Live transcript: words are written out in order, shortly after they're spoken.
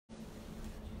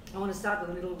I want to start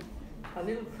with a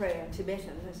little prayer in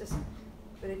Tibetan.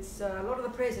 But it's a lot of the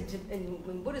prayers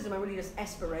in Buddhism are really just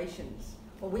aspirations,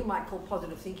 or we might call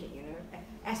positive thinking, you know,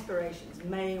 aspirations.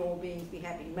 May all beings be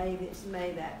happy, may this,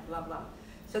 may that, blah, blah.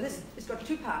 So it's got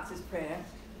two parts, this prayer.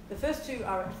 The first two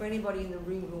are for anybody in the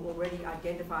room who already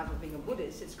identifies with being a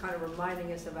Buddhist. It's kind of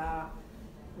reminding us of our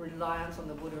reliance on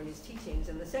the Buddha and his teachings.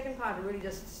 And the second part is really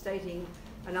just stating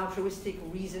an altruistic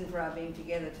reason for our being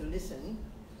together, to listen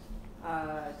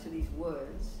to these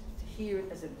words, to hear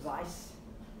it as advice.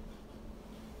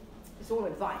 It's all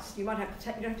advice. You might have to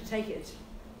you don't have to take it.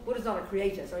 Buddha's not a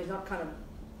creator, so he's not kind of,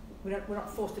 we're not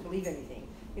forced to believe anything.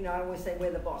 You know, I always say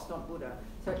we're the boss, not Buddha.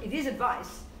 So it is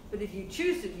advice, but if you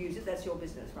choose to use it, that's your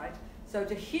business, right? So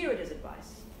to hear it as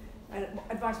advice. And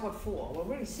advice what for? Well,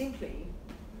 really simply,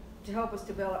 to help us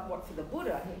develop what for the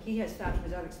Buddha, he has found from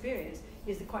his own experience,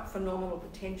 is the quite phenomenal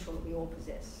potential that we all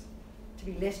possess. To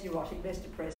be less neurotic, less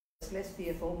depressed, less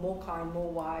fearful, more kind,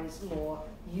 more wise, more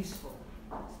useful.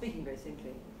 Speaking very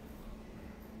simply.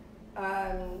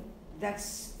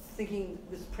 That's thinking,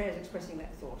 this prayer is expressing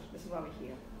that thought. This is why we're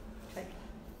here.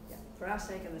 For our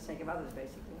sake and the sake of others,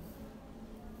 basically.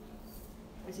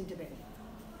 It's in Tibetan.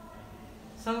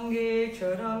 Sangye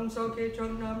charam soke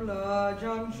chongnam la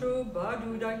jamshu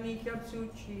badu dagni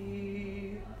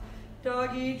kyapsuchi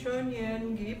dagi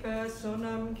chonyen gi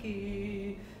personam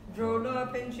ki drola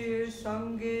penchir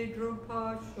sangye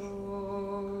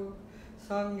drupasho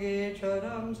Sangye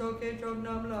charam soke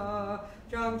chongnam la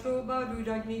jamshu badu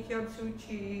dagni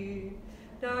kyapsuchi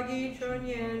dagi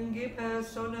chonyen gi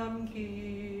personam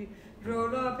ki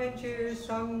drola penchir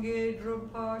sangye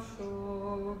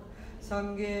drupasho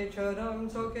Sangye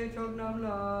charam soke chognam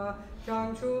la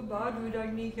Jangchu badu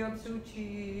dagni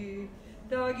kyapsuchi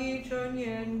Dagi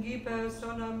chonyen gi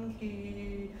personam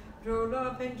ki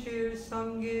Drola penchir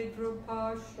sangye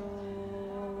drupasho.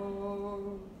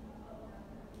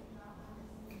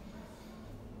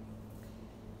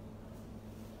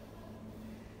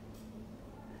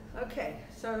 Okay,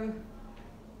 so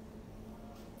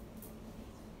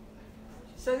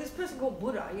this person called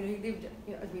Buddha, you know, he lived,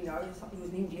 you know, as we know, he was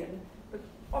an Indian, but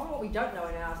often what we don't know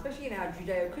especially in our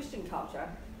Judeo-Christian culture,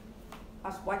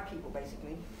 us white people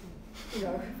basically, you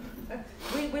know,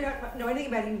 we don't know anything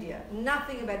about India,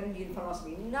 nothing about Indian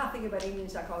philosophy, nothing about Indian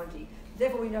psychology.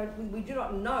 Therefore, we do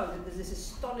not know that there's this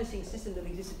astonishing system that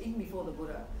existed even before the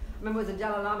Buddha. I remember the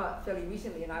Dalai Lama fairly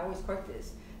recently, and I always quote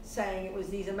this, saying it was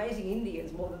these amazing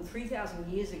Indians more than 3,000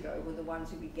 years ago were the ones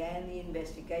who began the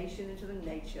investigation into the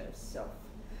nature of self.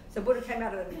 So Buddha came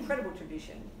out of an incredible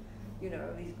tradition, you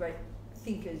know, these great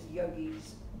thinkers,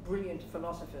 yogis, brilliant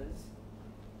philosophers,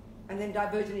 and then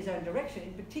diverged in his own direction,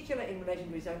 in particular in relation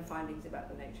to his own findings about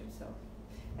the nature of self.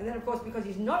 And then, of course, because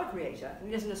he's not a creator, and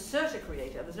he doesn't assert a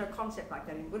creator, there's no concept like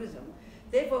that in Buddhism,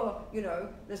 therefore, you know,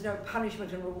 there's no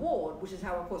punishment and reward, which is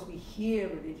how, of course, we hear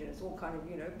religion. It's all kind of,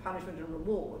 you know, punishment and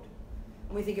reward.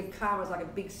 And we think of karma as like a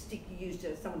big stick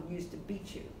someone used to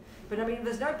beat you. But I mean, if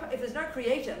there's no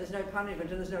creator, there's no punishment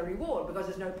and there's no reward, because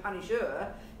there's no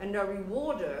punisher and no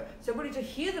rewarder. So really to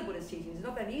hear the Buddha's teachings is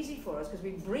not that easy for us, because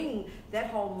we bring that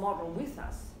whole model with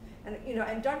us. And, you know,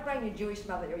 and don't blame your Jewish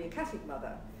mother or your Catholic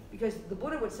mother, because the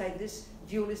Buddha would say this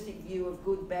dualistic view of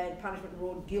good, bad, punishment,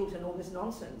 reward, guilt, and all this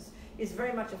nonsense is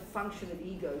very much a function of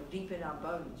ego deep in our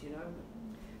bones, you know.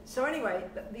 So anyway,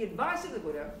 the advice of the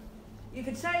Buddha, you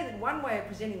could say that one way of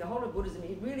presenting the whole of Buddhism,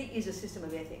 it really is a system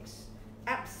of ethics.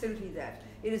 Absolutely that.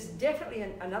 It is definitely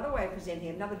another way of presenting,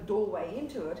 another doorway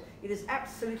into it. It is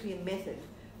absolutely a method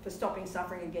for stopping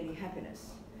suffering and getting happiness.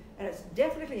 And it's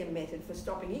definitely a method for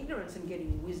stopping ignorance and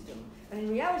getting wisdom. And in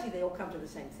reality, they all come to the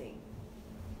same thing.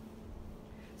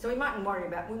 So we mightn't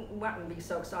be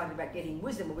so excited about getting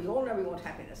wisdom, but we all know we want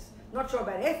happiness. Not sure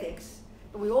about ethics,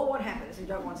 but we all want happiness and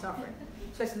don't want suffering.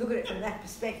 So let's look at it from that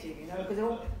perspective, you know, because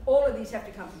all of these have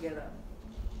to come together.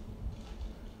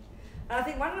 And I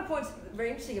think one of the points very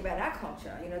interesting about our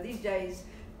culture, you know, these days,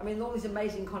 I mean, all these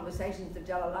amazing conversations that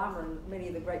Dalai Lama and many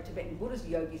of the great Tibetan Buddhist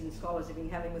yogis and scholars have been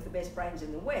having with the best brains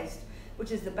in the West,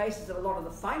 which is the basis of a lot of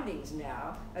the findings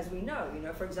now, as we know. You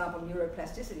know, for example,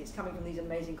 neuroplasticity is coming from these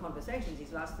amazing conversations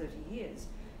these last 30 years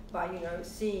by, you know,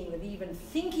 seeing that even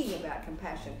thinking about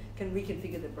compassion can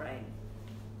reconfigure the brain,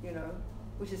 you know,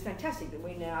 which is fantastic that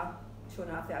we now,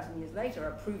 2,500 years later,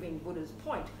 are proving Buddha's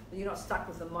point that you're not stuck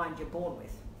with the mind you're born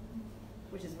with,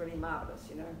 which is really marvelous,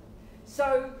 you know.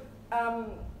 So,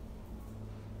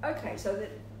 okay, so that,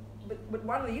 but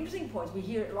one of the interesting points, we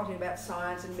hear a lot about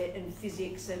science and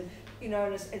physics and, you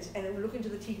know, and we look into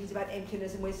the teachings about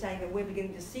emptiness, and we're saying that we're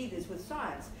beginning to see this with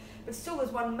science. But still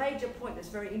there's one major point that's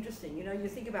very interesting. You know, you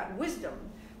think about wisdom.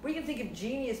 We can think of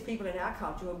genius people in our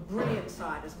culture who are brilliant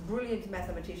scientists, brilliant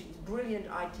mathematicians, brilliant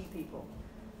IT people,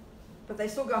 but they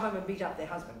still go home and beat up their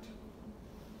husband.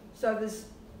 So it's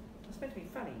meant to be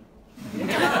funny. You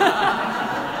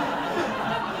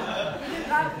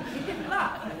didn't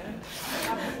laugh. You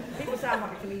know? People sound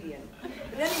like a comedian.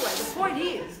 But anyway, the point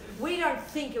is, we don't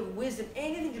think of wisdom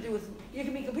anything to do with, you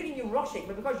can be completely neurotic,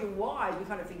 but because you're wise, we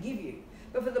kind of forgive you.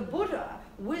 But for the Buddha,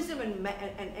 wisdom and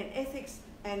ethics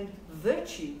and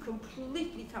virtue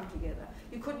completely come together.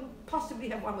 You couldn't possibly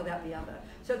have one without the other.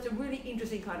 So it's a really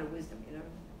interesting kind of wisdom, you know.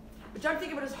 But don't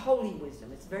think of it as holy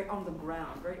wisdom. It's very on the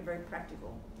ground, very, very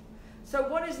practical. So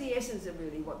what is the essence of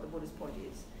really what the Buddhist point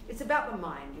is? It's about the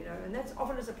mind, you know, and that's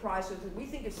often a surprise to us. When we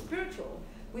think of spiritual,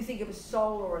 we think of a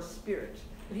soul or a spirit.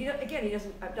 But he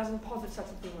doesn't posit such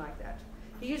a thing like that.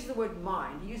 He uses the word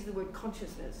mind. He uses the word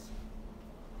consciousness.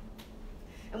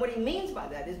 And what he means by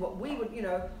that is what we would, you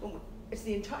know,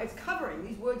 it's covering.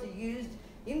 These words are used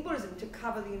in Buddhism to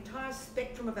cover the entire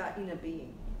spectrum of our inner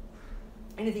being.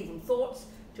 Anything from thoughts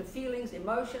to feelings,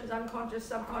 emotions, unconscious,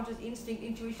 subconscious, instinct,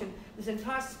 intuition, this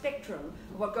entire spectrum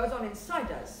of what goes on inside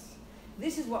us.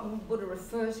 This is what Buddha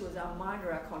refers to as our mind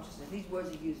or our consciousness. These words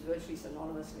are used virtually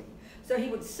synonymously. So he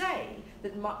would say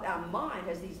that our mind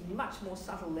has these much more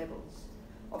subtle levels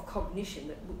of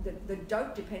cognition that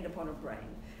don't depend upon a brain.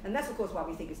 And that's, of course, why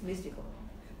we think it's mystical.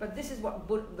 But this is what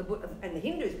the Buddha and the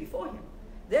Hindus before him,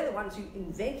 they're the ones who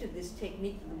invented this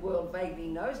technique that the world vaguely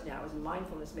knows now as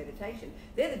mindfulness meditation.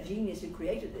 They're the genius who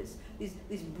created this.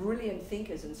 These brilliant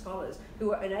thinkers and scholars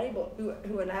who are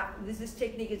this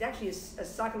technique is actually a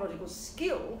psychological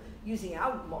skill, using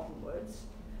our modern words,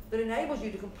 that enables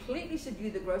you to completely subdue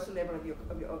the grosser level of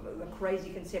the crazy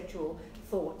conceptual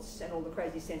thoughts and all the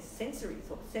crazy sensory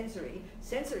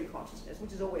consciousness,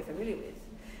 which is all we're familiar with.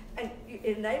 And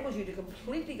it enables you to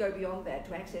completely go beyond that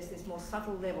to access this more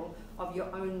subtle level of your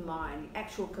own mind,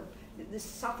 this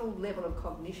subtle level of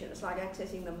cognition. It's like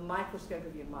accessing the microscope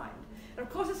of your mind. And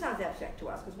of course it sounds abstract to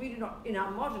us, because we do not, in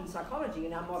our modern psychology,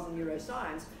 in our modern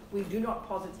neuroscience, we do not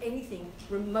posit anything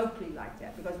remotely like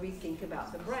that, because we think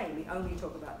about the brain. We only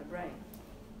talk about the brain.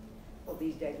 Well,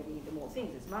 these days we're into more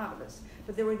things. It's marvelous.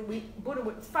 But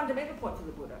fundamental point for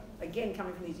the Buddha, again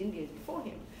coming from these Indians before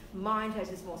him, mind has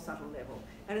this more subtle level.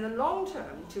 And in the long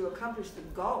term, to accomplish the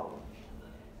goal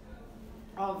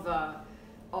of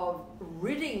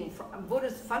ridding,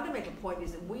 Buddha's fundamental point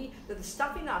is that the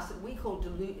stuff in us that we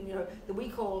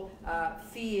call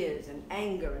fears and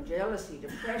anger and jealousy,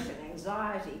 depression,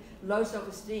 anxiety, low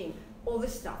self-esteem, all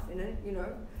this stuff,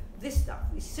 this stuff,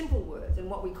 these simple words, and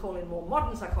what we call in more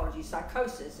modern psychology,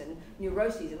 psychosis and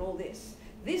neuroses and all this.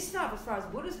 This stuff, as far as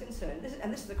Buddha's concerned, this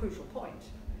is the crucial point.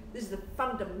 This is the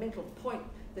fundamental point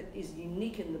that is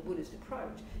unique in the Buddhist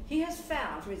approach. He has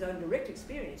found from his own direct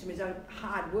experience, from his own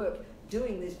hard work,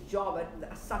 doing this job at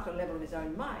a subtle level of his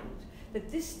own mind,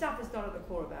 that this stuff is not at the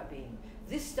core of our being.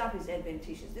 This stuff is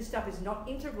adventitious. This stuff is not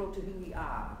integral to who we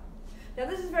are. Now,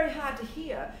 this is very hard to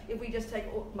hear if we just take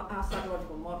our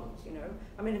psychological models, you know.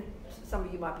 I mean, some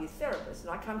of you might be a therapist,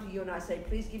 and I come to you and I say,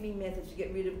 please give me methods to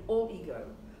get rid of all ego,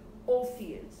 all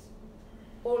fears,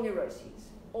 all neuroses,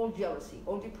 all jealousy,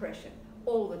 all depression,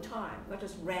 all the time, not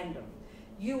just random.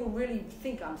 You will really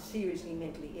think I'm seriously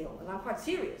mentally ill. And I'm quite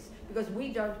serious, because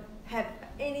we don't have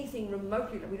anything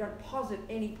remotely, we don't posit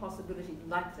any possibility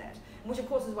like that, which of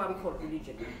course is why we call it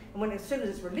religion. And as soon as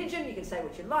it's religion, you can say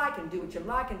what you like and do what you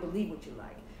like and believe what you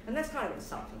like. And that's kind of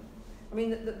insulting. I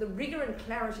mean, the rigor and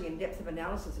clarity and depth of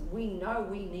analysis that we know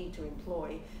we need to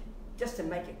employ just to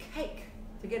make a cake,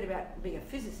 forget about being a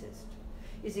physicist,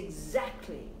 is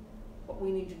exactly what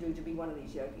we need to do to be one of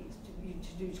these yogis, to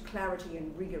use clarity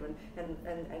and rigor and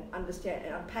understand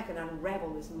and unpack and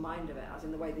unravel this mind of ours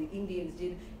in the way the Indians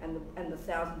did and the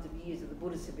thousands of years that the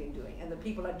Buddhists have been doing, and the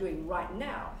people are doing right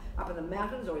now, up in the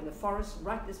mountains or in the forests,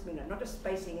 right this minute, not just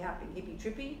spacing out being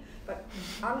hippy-trippy, but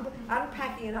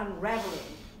unpacking and unraveling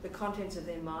the contents of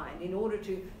their mind in order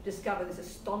to discover this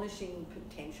astonishing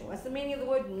potential. That's the meaning of the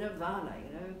word nirvana,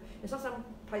 you know. It's not some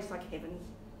place like heaven,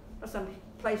 or some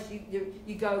place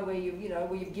you go where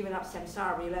you've given up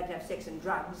samsara, where you're allowed to have sex and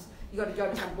drugs. You've got to go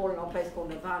to some boring old place called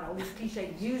nirvana, all these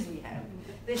cliched views we have.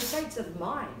 They're states of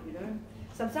mind, you know.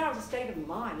 Samsara is a state of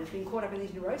mind that's been caught up in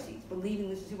these neuroses, believing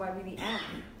this is who I really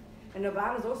am. And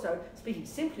nirvana is also, speaking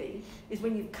simply, is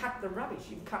when you've cut the rubbish,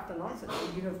 you've cut the nonsense,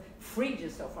 and you have freed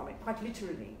yourself from it, quite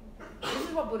literally. This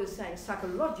is what Buddha's saying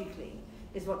psychologically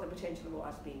is what the potential of all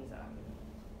us beings are.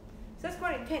 So that's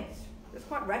quite intense. That's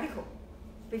quite radical.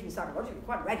 Speaking psychologically,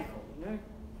 quite radical, you know.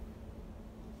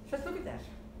 So let's look at that.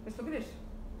 Let's look at it.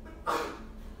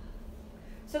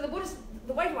 So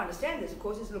the way to understand this, of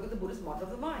course, is to look at the Buddhist model of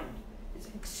the mind.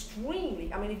 It's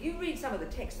extremely, I mean, if you read some of the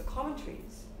texts, the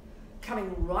commentaries,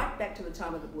 coming right back to the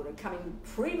time of the Buddha, coming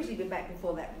previously back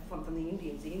before that from the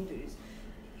Indians, the Hindus,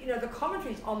 you know, the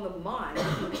commentaries on the mind,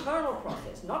 the internal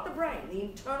process, not the brain, the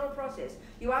internal process.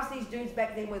 You ask these dudes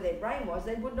back then where their brain was,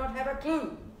 they would not have a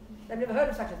clue. They've never heard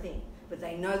of such a thing, but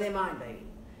they know their mind, baby.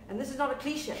 And this is not a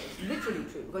cliche, it's literally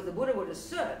true, because the Buddha would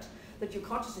assert that your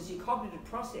consciousness, your cognitive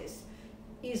process,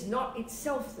 is not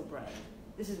itself the brain.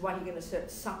 This is why he can assert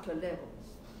subtler levels.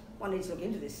 One needs to look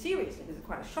into this seriously, because it's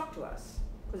quite a shock to us,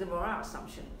 because of our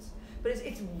assumptions. But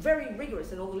it's very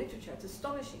rigorous in all the literature. It's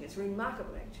astonishing. It's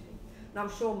remarkable, actually. And I'm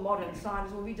sure modern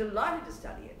scientists will be delighted to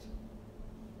study it.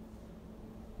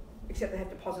 Except they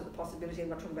have to posit the possibility, I'm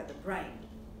not talking about the brain.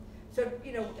 So,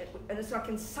 you know, and it's like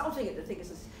insulting it to think it's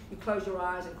just, you close your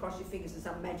eyes and cross your fingers and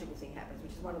some magical thing happens,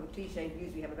 which is one of the cliche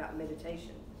views we have about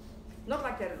meditation. Not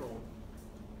like that at all.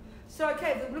 So,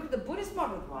 okay, if we look at the Buddhist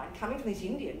model of mind, coming from these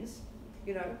Indians,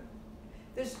 you know,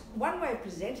 there's one way of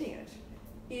presenting it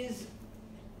is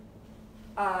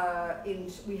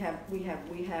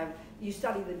you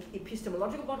study the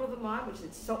epistemological model of the mind, which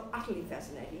is so utterly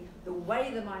fascinating, the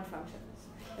way the mind functions.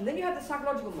 And then you have the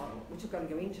psychological model, which we're going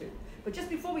to go into. But just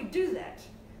before we do that,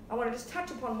 I want to just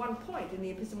touch upon one point in the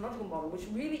epistemological model, which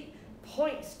really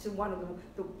points to one of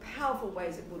the powerful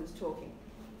ways that Buddha's talking.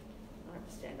 I have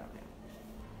to stand up now.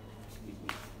 Excuse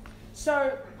me.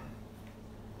 So,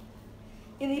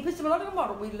 in the epistemological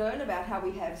model, we learn about how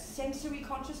we have sensory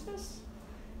consciousness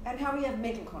and how we have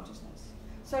mental consciousness.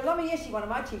 So Lama Yeshe, one of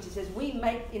my teachers, says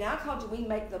in our culture, we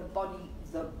make the body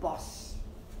the boss.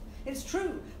 It's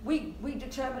true. We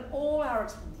determine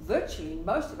virtually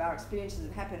most of our experiences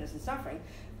of happiness and suffering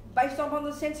based upon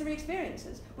the sensory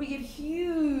experiences. We give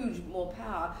huge more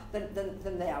power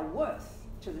than they are worth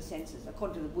to the senses,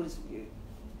 according to the Buddhist view.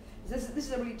 This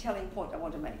is a really telling point I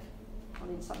want to make. I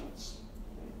mean, something that's,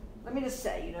 let me just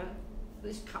say, you know,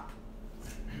 this cup.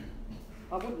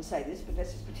 I wouldn't say this, but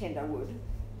let's just pretend I would.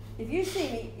 If you see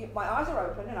me, if my eyes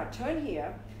are open and I turn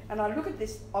here and I look at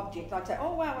this object, I'd say,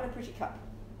 oh wow, what a pretty cup.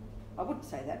 I wouldn't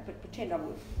say that, but pretend I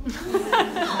would. Well,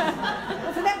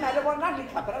 for that matter, what an ugly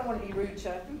cup. I don't want to be rude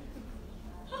to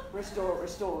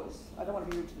restores. I don't want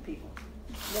to be rude to the people.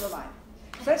 Never mind.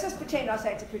 So let's just pretend I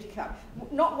say it's a pretty cup.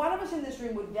 Not one of us in this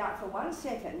room would doubt for 1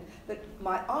 second that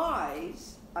my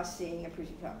eyes are seeing a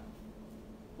pretty cup.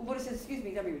 Well, Buddha says, excuse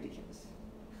me, don't be ridiculous.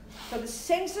 So the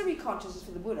sensory consciousness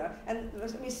for the Buddha, and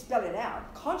let me spell it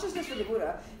out, consciousness for the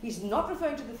Buddha, he's not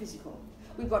referring to the physical.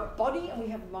 We've got body and we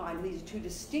have mind. These are two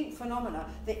distinct phenomena.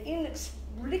 They're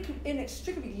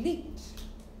inextricably linked,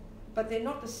 but they're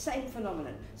not the same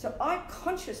phenomenon. So eye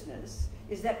consciousness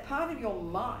is that part of your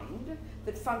mind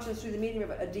that functions through the medium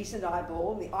of a decent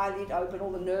eyeball, the eyelid open,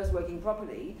 all the nerves working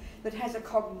properly, that has a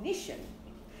cognition.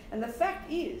 And the fact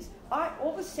is,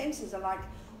 all the senses are like,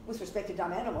 with respect to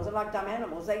dumb animals, are like dumb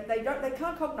animals. They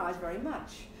can't cognize very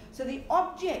much. So the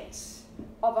objects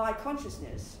of eye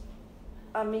consciousness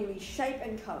are merely shape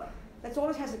and colour. That's all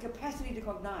it has the capacity to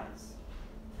cognize.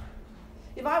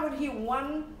 If I would hear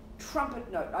one trumpet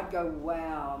note, I'd go,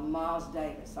 wow, Miles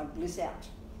Davis, I'd bliss out.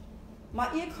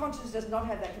 My ear consciousness does not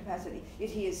have that capacity. It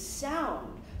hears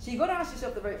sound. So you've got to ask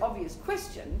yourself the very obvious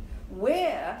question,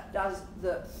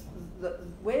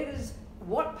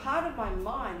 what part of my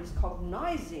mind is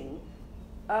cognizing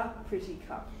a pretty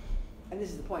cup? And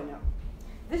this is the point now.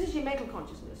 This is your mental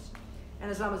consciousness.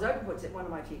 And as Lama Zopa puts it, one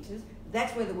of my teachers,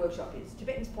 that's where the workshop is.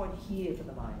 Tibetans point here for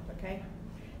the mind, okay?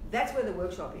 That's where the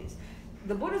workshop is.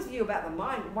 The Buddha's view about the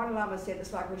mind, one Lama said,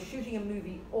 it's like we're shooting a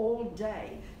movie all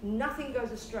day. Nothing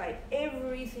goes astray.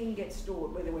 Everything gets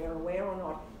stored, whether we're aware or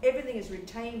not. Everything is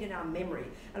retained in our memory.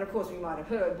 And of course, we might have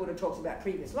heard Buddha talks about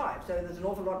previous lives. So there's an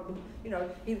awful lot, you know,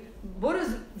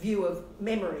 Buddha's view of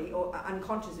memory or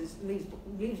unconsciousness leaves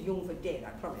Jung for dead,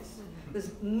 I promise.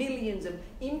 There's millions of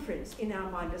imprints in our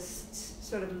mind just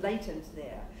sort of latent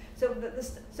there. So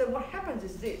what happens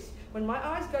is this. When my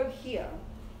eyes go here,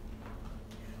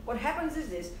 what happens is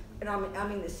this, and I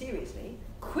mean this seriously,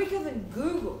 quicker than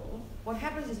Google, what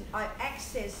happens is I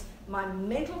access my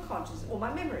mental consciousness, or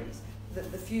my memories, the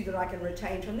few that I can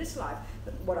retain from this life,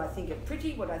 what I think are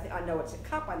pretty, I know it's a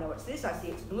cup, I know it's this, I see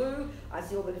it's blue, I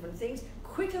see all the different things.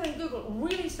 Quicker than Google,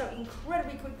 really so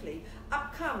incredibly quickly,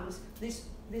 up comes this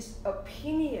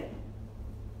opinion.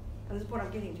 And this is what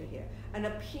I'm getting to here. An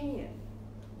opinion.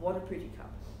 What a pretty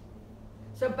cup.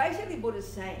 So basically Buddha's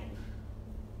saying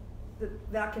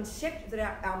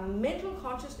that our mental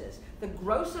consciousness, the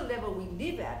grosser level we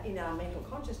live at in our mental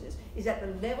consciousness, is at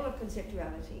the level of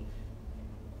conceptuality.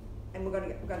 And we're going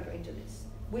to go into this.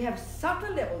 We have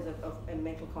subtle levels of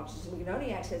mental consciousness, and we can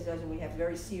only access those when we have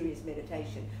very serious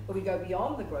meditation, where we go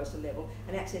beyond the grosser level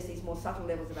and access these more subtle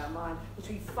levels of our mind, which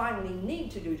we finally need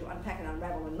to do to unpack and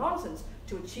unravel the nonsense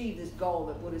to achieve this goal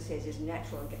that Buddha says is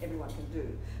natural and everyone can do.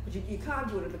 But you can't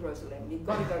do it at the grosser level. You've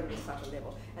got to go to the subtle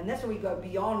level. And that's where we go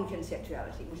beyond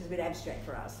conceptuality, which is a bit abstract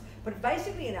for us. But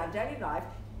basically in our daily life,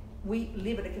 we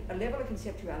live at a level of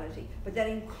conceptuality, but that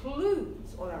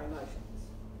includes all our emotions.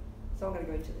 So I'm going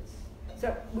to go into this.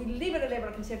 So we live at a level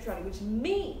of conceptuality, which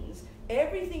means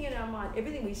everything in our mind,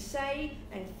 everything we say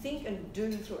and think and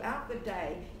do throughout the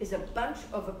day is a bunch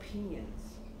of opinions.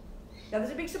 Now there's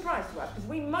a big surprise to us, because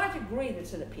we might agree that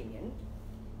it's an opinion,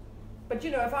 but you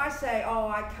know, if I say, oh,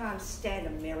 I can't stand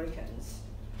Americans,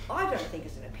 I don't think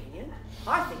it's an opinion.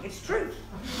 I think it's truth.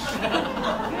 You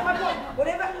know my point?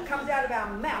 Whatever comes out of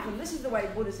our mouth, and this is the way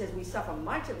Buddha says we suffer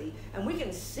mightily, and we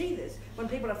can see this when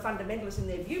people are fundamentalists in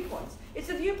their viewpoints. It's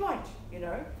a viewpoint, you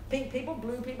know. Pink people,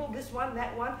 blue people, this one,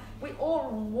 that one. We all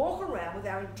walk around with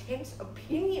our intense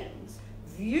opinions,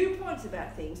 viewpoints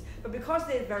about things, but because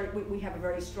we have a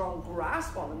very strong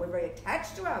grasp on them, we're very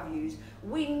attached to our views,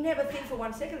 we never think for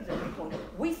 1 second it's a viewpoint.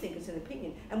 We think it's an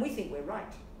opinion, and we think we're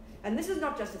right. And this is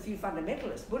not just a few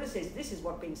fundamentalists. Buddha says this is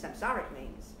what being samsaric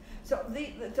means. So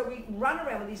we run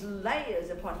around with these layers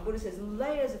upon, Buddha says,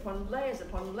 layers upon layers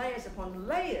upon layers upon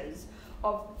layers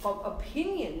of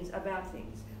opinions about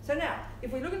things. So now,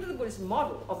 if we look into the Buddhist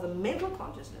model of the mental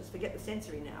consciousness, forget the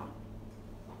sensory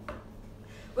now,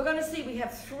 we're going to see we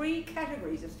have 3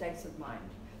 categories of states of mind.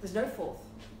 There's no fourth.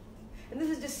 And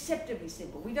this is deceptively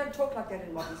simple. We don't talk like that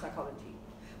in modern psychology.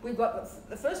 We've got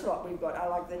the first lot we've got are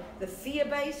like the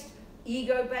fear-based,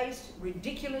 ego-based,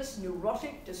 ridiculous,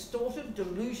 neurotic, distorted,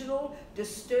 delusional,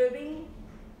 disturbing,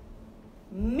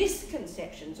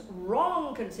 misconceptions,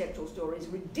 wrong conceptual stories,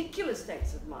 ridiculous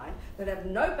states of mind that have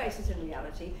no basis in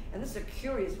reality, and this is a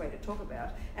curious way to talk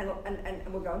about, and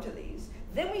we'll go into these.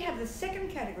 Then we have the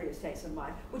second category of states of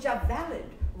mind, which are valid,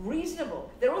 reasonable.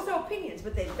 They're also opinions,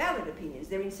 but they're valid opinions.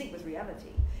 They're in sync with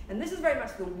reality. And this is very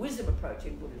much the wisdom approach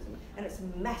in Buddhism, and it's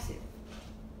massive.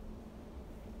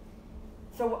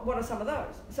 So what are some of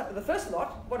those? So the first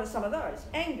lot, what are some of those?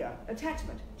 Anger,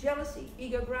 attachment, jealousy,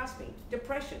 ego grasping,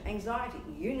 depression, anxiety,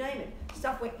 you name it.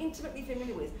 Stuff we're intimately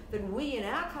familiar with, that we in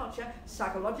our culture,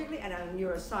 psychologically and our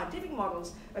neuroscientific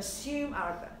models, assume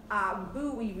are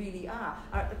who we really are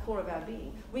at the core of our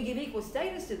being. We give equal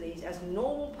status to these as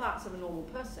normal parts of a normal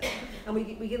person, and we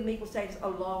give them equal status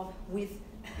along with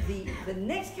the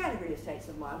next category of states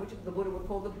of mind, which the Buddha would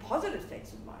call the positive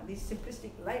states of mind, these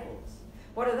simplistic labels.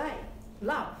 What are they?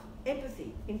 Love,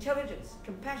 empathy, intelligence,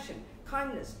 compassion,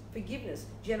 kindness, forgiveness,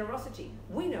 generosity.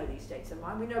 We know these states of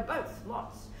mind. We know both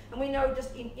lots. And we know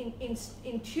just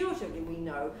intuitively we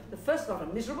know the first lot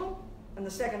are miserable and the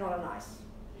second lot are nice.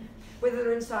 Whether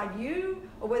they're inside you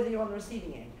or whether you're on the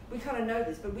receiving end. We kind of know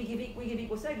this, but we give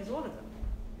equal status to all of them.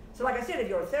 So like I said, if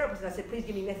you're a therapist and I said, please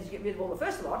give me methods to get rid of all the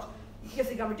first lot, you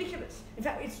think I'm ridiculous. In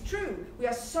fact, it's true. We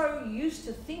are so used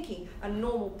to thinking a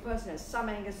normal person has some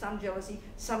anger, some jealousy,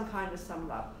 some kindness, some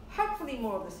love. Hopefully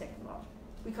more of the second lot.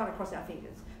 We kind of cross our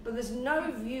fingers. But there's no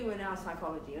view in our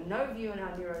psychology or no view in our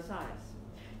neuroscience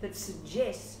that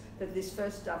suggests that this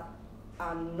first stuff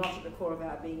are not at the core of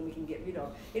our being and we can get rid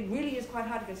of. It really is quite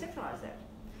hard to conceptualize that.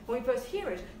 When we first hear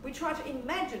it, we try to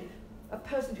imagine a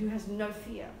person who has no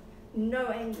fear, no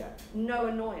anger, no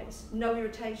annoyance, no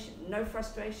irritation, no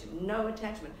frustration, no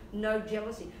attachment, no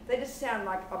jealousy. They just sound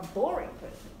like a boring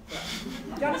person.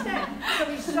 Do you understand? So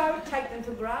we so take them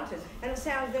for granted. And it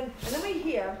sounds then, and then we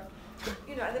hear,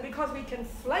 you know, and then because we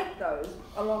conflate those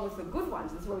along with the good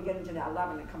ones, this is where we get into our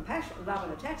love and compassion, love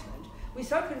and attachment, we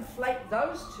so conflate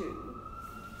those two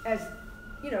as,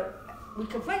 you know, we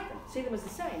conflate them, see them as the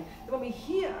same. That when we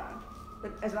hear,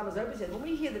 but as Lama Zopa says, when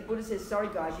we hear that Buddha says, sorry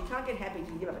guys, you can't get happy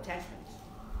until you give up attachment,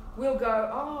 we'll go,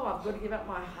 oh, I've got to give up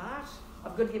my heart,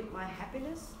 I've got to give up my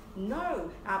happiness. No,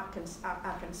 our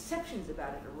conceptions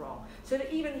about it are wrong. So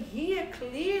to even hear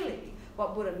clearly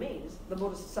what Buddha means, the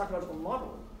Buddhist psychological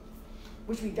model,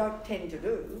 which we don't tend to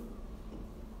do,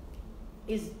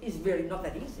 is really not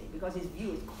that easy, because his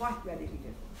view is quite radically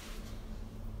different.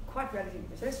 Quite radically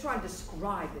different. So let's try and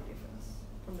describe the difference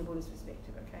from the Buddhist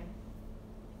perspective, okay?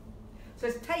 So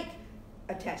let's take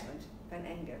attachment and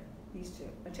anger, these two,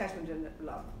 attachment and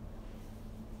love.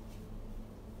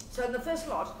 So in the first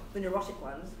lot, the neurotic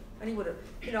ones, and he would have,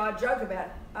 you know, I joke about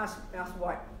us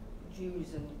white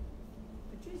Jews, and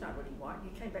the Jews aren't really white.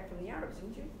 You came back from the Arabs,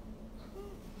 didn't you?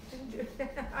 Didn't you?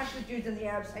 Aren't the Jews and the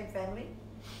Arabs same family?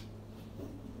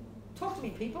 Talk to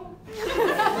me, people.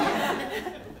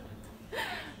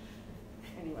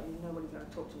 Anyway, nobody's going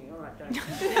to talk to me. All right, don't.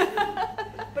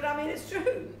 But I mean, it's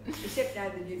true. Except now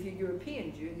that if you're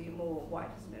European Jew, you're more white,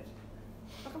 isn't it?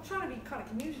 Like, I'm trying to be kind of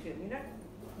communicative, you don't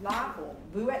laugh or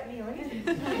boo at me or anything.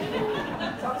 So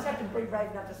I just have to be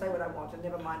brave enough to say what I want and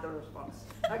never mind the response.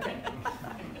 Okay.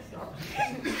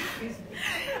 Excuse me.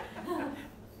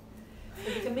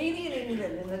 There's a comedian in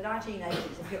England in the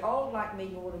 1980s. If you're old like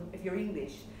me, or if you're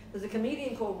English, there's a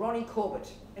comedian called Ronnie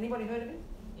Corbett. Anybody heard of him?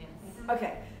 Yes.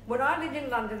 Okay. When I lived in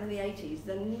London in the 80s,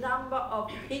 the number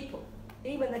of people,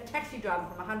 even the taxi driver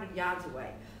from 100 yards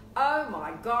away, oh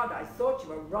my God, I thought you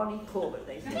were Ronnie Corbett,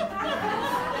 they said.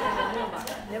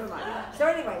 Never mind. So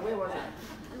anyway, where was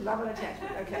I? Love and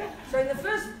attachment. Okay. So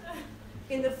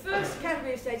in the first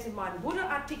category of states of mind, Buddha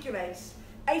articulates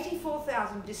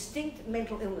 84,000 distinct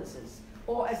mental illnesses,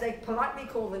 or as they politely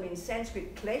call them in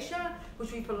Sanskrit, klesha,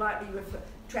 which we politely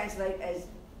translate as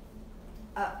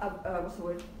what's the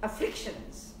word?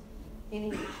 Afflictions in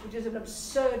English, which is an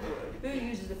absurd word. Who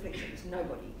uses afflictions?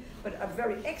 Nobody. But a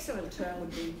very excellent term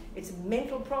would be, it's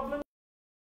mental problems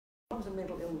and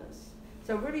mental illness.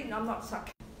 So really, I'm not suck.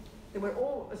 We're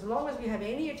all, as long as we have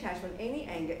any attachment, any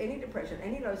anger, any depression,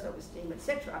 any low self-esteem,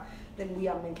 etc., then we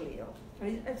are mentally ill.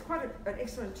 And it's quite an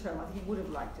excellent term. I think he would have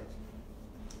liked it.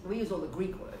 We use all the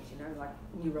Greek words, you know, like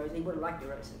neurosis. He would have liked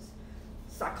neurosis.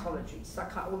 Psychology,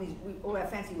 all our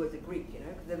fancy words are Greek, you know,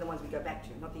 because they're the ones we go back to,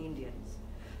 not the Indians.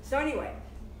 So anyway,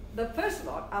 the first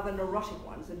lot are the neurotic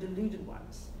ones, the deluded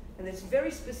ones. And there's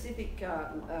very specific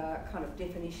kind of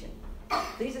definition.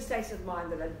 These are states of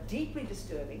mind that are deeply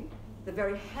disturbing. The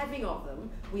very having of them,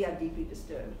 we are deeply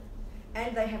disturbed.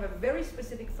 And they have a very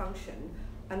specific function,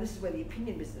 and this is where the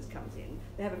opinion business comes in.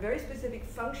 They have a very specific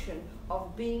function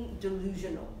of being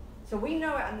delusional. So we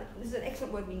know, and this is an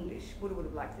excellent word in English, Buddha would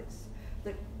have liked this,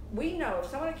 that we know if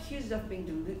someone accuses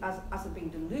us of being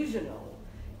delusional,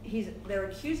 they're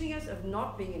accusing us of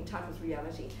not being in touch with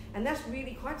reality. And that's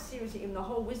really quite seriously in the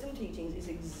whole wisdom teachings is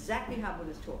exactly how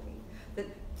Buddha's talking. That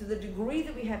to the degree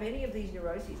that we have any of these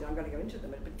neuroses, and I'm going to go into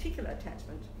them, a particular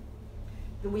attachment,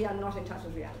 that we are not in touch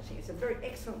with reality. It's a very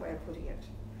excellent way of putting it.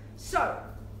 So,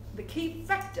 the key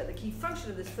factor, the key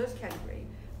function of this first category,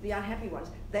 the unhappy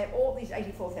ones, they're all these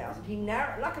 84,000.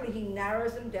 Luckily, he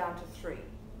narrows them down to 3.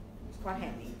 It's quite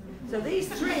handy. So these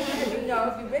 3, as you know,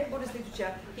 if you've read Buddhist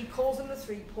literature, he calls them the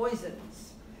 3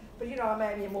 poisons. But you know,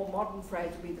 maybe a more modern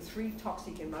phrase would be the 3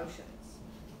 toxic emotions.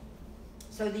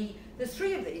 So there's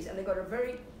 3 of these, and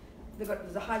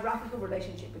there's a hierarchical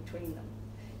relationship between them.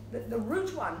 The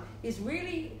root one is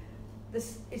really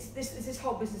this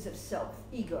whole business of self,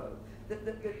 ego.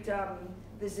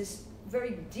 There's this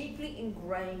very deeply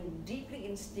ingrained, deeply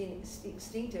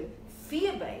instinctive,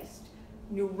 fear-based,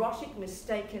 neurotic,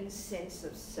 mistaken sense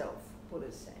of self,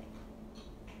 Buddha's saying.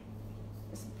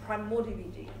 It's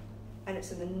primordially deep, and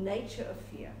it's in the nature of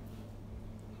fear.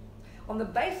 On the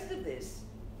basis of this,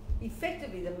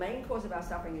 effectively, the main cause of our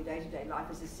suffering in day-to-day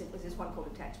life is this one called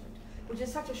attachment, which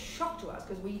is such a shock to us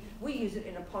because we use it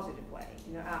in a positive way,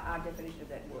 you know, our definition of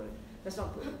that word. That's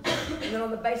not good. And then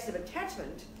on the basis of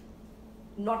attachment,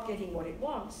 not getting what it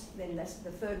wants, then that's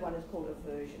the third one is called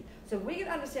aversion. So we can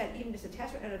understand even this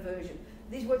attachment and aversion.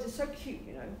 These words are so cute,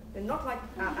 you know. They're not like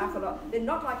they're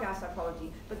not like our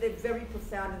psychology, but they're very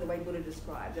profound in the way Buddha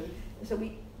described them. So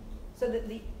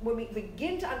when we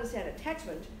begin to understand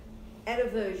attachment and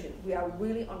aversion, we are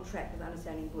really on track with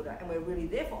understanding Buddha, and we're really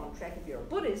therefore on track, if you're a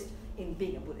Buddhist, in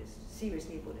being a Buddhist,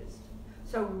 seriously a Buddhist.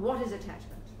 So what is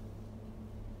attachment?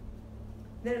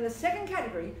 Then in the second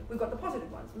category, we've got the positive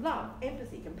ones: love,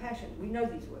 empathy, compassion. We know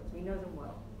these words, we know them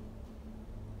well.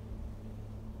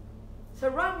 So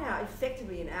right now,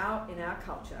 effectively in our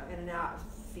culture and in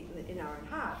our own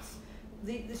hearts,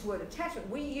 this word attachment,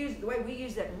 the way we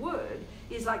use that word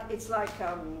is like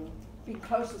being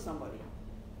close to somebody.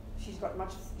 She's got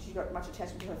much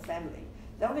attachment to her family.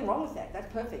 There's nothing wrong with that.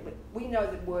 That's perfect. But we know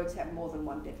that words have more than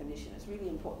one definition. It's really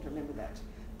important to remember that.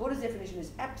 Buddha's definition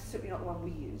is absolutely not the one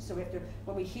we use. So we have to,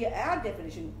 when we hear our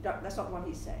definition, that's not the one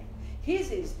he's saying.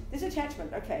 His is this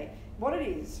attachment. Okay, what it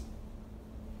is.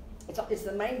 It's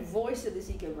the main voice of this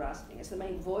ego grasping. It's the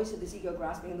main voice of this ego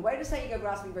grasping. And the way to say ego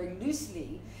grasping very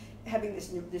loosely, having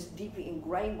this deeply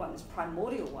ingrained one, this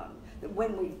primordial one, that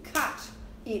when we cut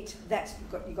it,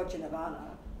 you got your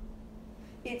nirvana.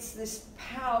 It's this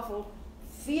powerful,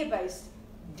 fear-based,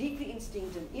 deeply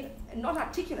instinctive, not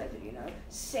articulated, you know,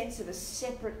 sense of a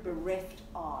separate, bereft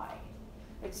I.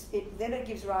 Then it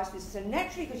gives rise to this. So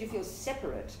naturally, because you feel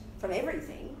separate from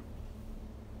everything,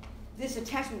 this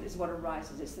attachment is what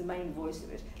arises. It's the main voice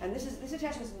of it. And this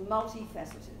attachment is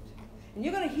multifaceted. And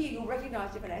you're going to hear, you'll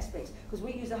recognize different aspects, because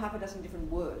we use a half a dozen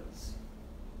different words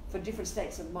for different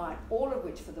states of mind, all of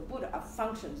which, for the Buddha, are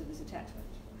functions of this attachment.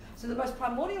 So the most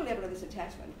primordial level of this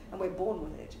attachment, and we're born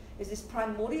with it, is this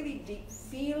primordially deep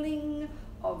feeling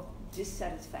of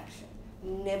dissatisfaction,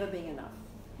 never being enough.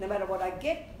 No matter what I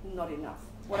get, not enough.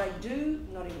 What I do,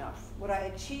 not enough. What I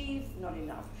achieve, not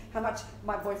enough. How much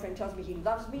my boyfriend tells me he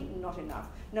loves me, not enough.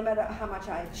 No matter how much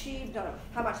I achieve, not enough.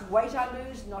 How much weight I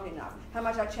lose, not enough. How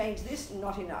much I change this,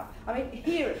 not enough. I mean,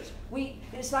 hear it.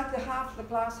 It's like the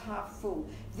glass half full.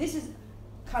 This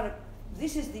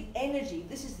is the energy,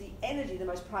 the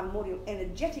most primordial,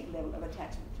 energetic level of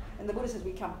attachment. And the Buddha says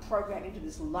we come programmed into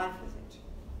this life with it.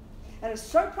 And it's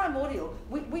so primordial,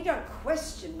 we don't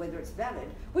question whether it's valid.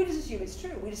 We just assume it's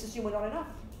true. We just assume we're not enough.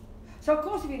 So of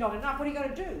course if you're not enough, what are you going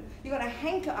to do? You're going to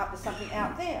hanker up to something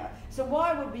out there. So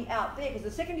why would it be out there? Because the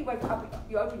second you wake up,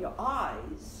 you open your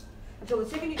eyes, until the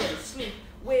second you go to sleep,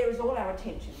 where is all our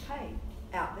attention paid?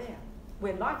 Out there.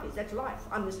 Where life is. That's life.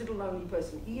 I'm this little lonely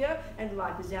person here, and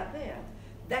life is out there.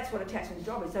 That's what attachment's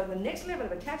job is. So the next level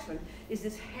of attachment is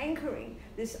this hankering,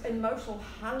 this emotional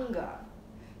hunger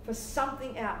for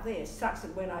something out there, such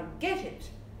that when I get it,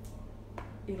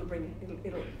 it'll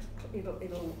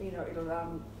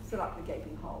fill up the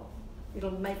gaping hole.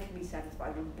 It'll make me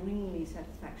satisfied. It'll bring me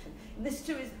satisfaction. And this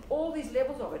too is all these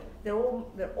levels of it. They're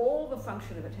all the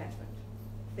function of attachment.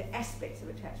 They're aspects of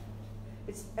attachment.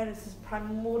 It's this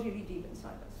primordially deep inside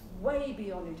us, way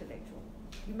beyond intellectual.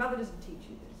 Your mother doesn't teach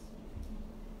you this.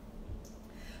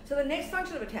 So the next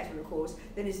function of attachment, of course,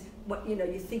 then is what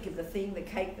you think of the thing, the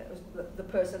cake, the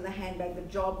person, the handbag, the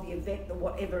job, the event, the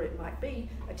whatever it might be.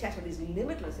 Attachment is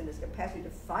limitless in its capacity to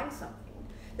find something.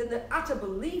 Then the utter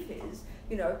belief is,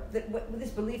 that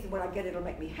this belief that when I get it, it'll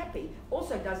make me happy,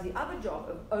 also does the other job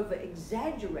of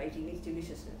over-exaggerating its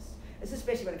deliciousness. It's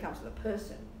especially when it comes to the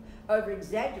person.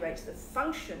 Over-exaggerates the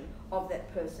function of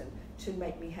that person to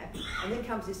make me happy. And then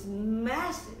comes this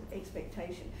massive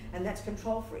expectation, and that's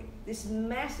control freak. This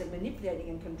massive manipulating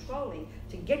and controlling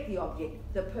to get the object,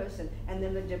 the person, and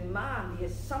then the demand, the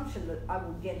assumption that I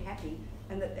will get happy,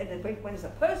 and when it's a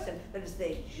person, that it's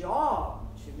their job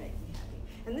to make me happy.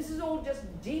 And this is all just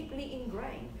deeply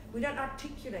ingrained. We don't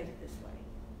articulate it this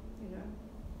way,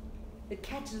 It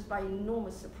catches us by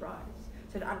enormous surprise.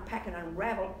 So to unpack and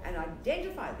unravel and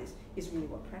identify this is really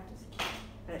what practice is.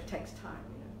 And it takes time,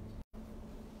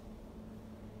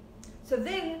 So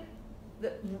then,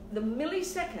 the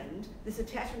millisecond this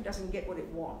attachment doesn't get what it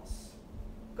wants.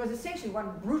 Because essentially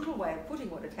one brutal way of putting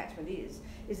what attachment is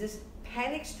this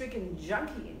panic-stricken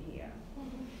junkie in here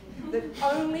that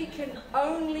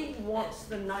only wants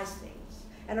the nice things.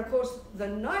 And of course, the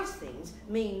nice things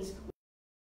means,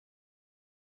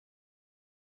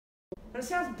 and it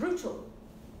sounds brutal,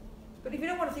 but if you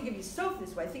don't want to think of yourself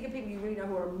this way, think of people you really know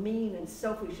who are mean and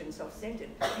selfish and self-centered.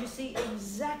 You see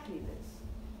exactly this.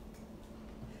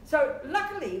 So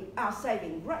luckily, our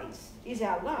saving grace is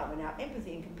our love and our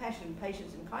empathy and compassion and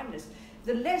patience and kindness.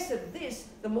 The less of this,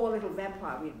 the more little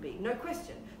vampire we'd be. No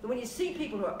question. But when you see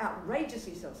people who are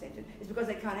outrageously self-centered, it's because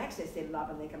they can't access their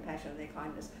love and their compassion and their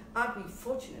kindness. Aren't we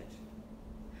fortunate?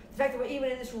 The fact that we're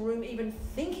even in this room, even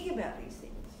thinking about these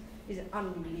things, is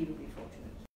unbelievably fortunate.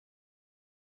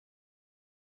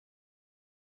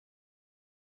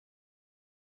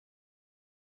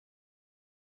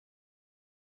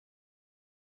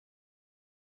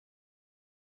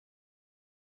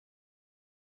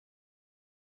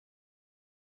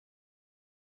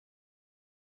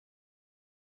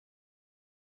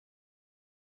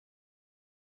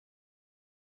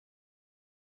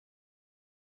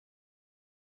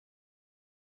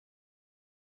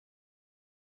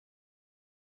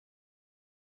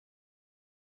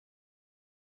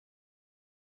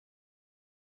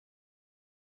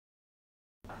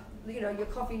 Your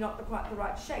coffee not quite the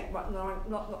right shape,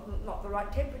 not the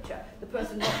right temperature, the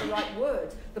person not the right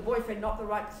words, the boyfriend not the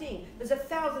right thing. There's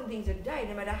 1,000 things a day,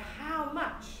 no matter how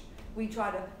much we try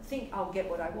to think I'll get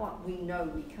what I want. We know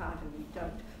we can't and we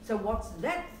don't. So what's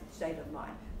that state of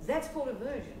mind? That's called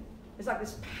aversion. It's like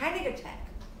this panic attack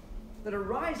that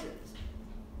arises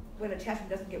when attachment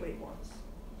doesn't get what it wants.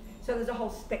 So there's a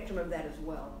whole spectrum of that as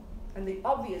well. And the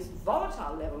obvious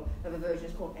volatile level of aversion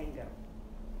is called anger.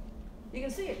 You can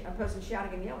see it, a person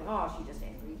shouting and yelling, oh, she's just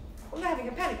angry. Well, they're having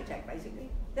a panic attack, basically.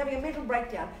 They're having a mental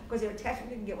breakdown because their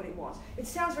attachment didn't get what it wants. It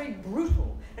sounds very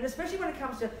brutal, and especially when it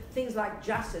comes to things like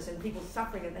justice and people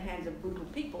suffering at the hands of brutal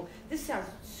people, this sounds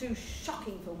too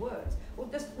shocking for words. Well,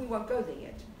 we won't go there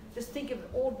yet. Just think of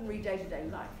ordinary day-to-day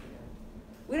life.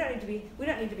 We don't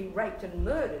need to be raped and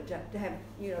murdered to have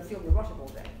feel neurotic all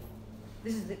day.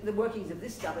 This is the workings of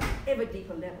this stuff at ever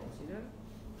deeper levels.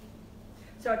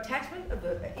 So attachment,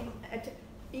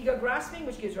 ego grasping,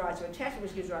 which gives rise to attachment,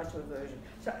 which gives rise to aversion.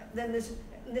 So then there's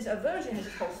this aversion has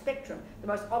this whole spectrum. The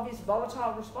most obvious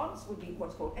volatile response would be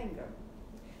what's called anger.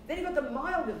 Then you've got the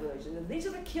mild aversion, and these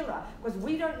are the killer because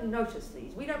we don't notice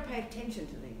these. We don't pay attention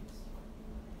to these.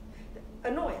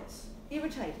 Annoyance,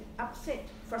 irritated, upset,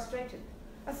 frustrated.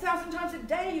 1,000 times a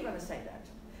day you're going to say that.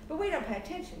 But we don't pay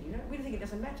attention, you know. We think it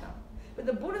doesn't matter. But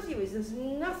the Buddha's view is there's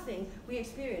nothing we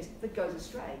experience that goes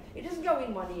astray. It doesn't go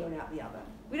in one ear and out the other.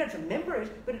 We don't remember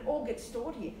it, but it all gets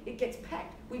stored here. It gets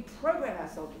packed. We program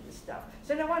ourselves with this stuff.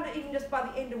 So no wonder even just by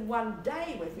the end of one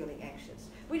day we're feeling anxious.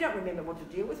 We don't remember what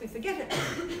to deal with. We forget it.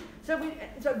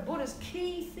 So Buddha's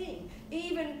key thing,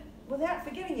 even without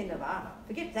forgetting your nirvana,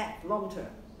 forget that long term,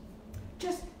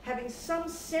 just having some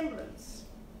semblance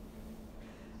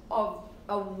of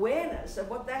awareness of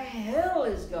what the hell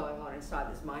is going on inside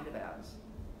this mind of ours.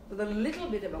 With a little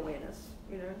bit of awareness,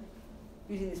 you know,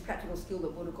 using this practical skill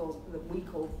that we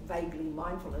call vaguely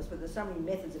mindfulness, but there's so many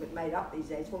methods of it made up these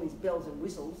days, all these bells and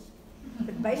whistles.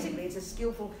 But basically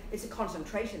it's a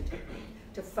concentration technique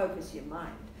to focus your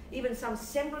mind. Even some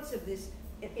semblance of this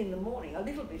in the morning, a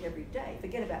little bit every day,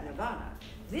 forget about nirvana.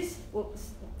 This will,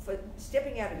 for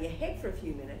stepping out of your head for a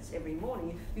few minutes every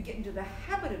morning, you get into the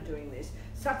habit of doing this,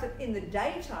 such that in the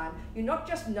daytime, you're not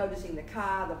just noticing the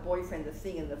car, the boyfriend, the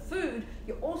thing, and the food,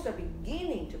 you're also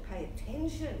beginning to pay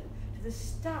attention to the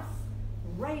stuff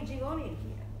raging on in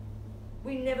here.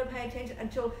 We never pay attention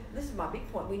until, this is my big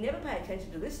point, we never pay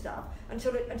attention to this stuff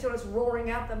until it's roaring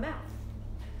out the mouth.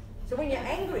 So when you're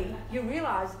angry, you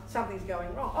realise something's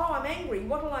going wrong. Oh, I'm angry,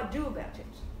 what will I do about it?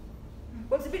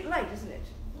 Well, it's a bit late, isn't it?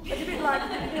 It's a bit like,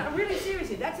 you know, really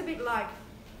seriously, that's a bit like,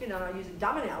 you know, I use a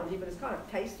dumb analogy, but it's kind of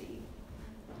tasty.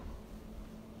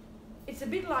 It's a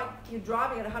bit like you're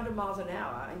driving at 100 miles an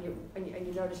hour and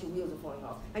you notice your wheels are falling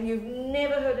off. And you've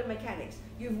never heard of mechanics.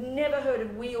 You've never heard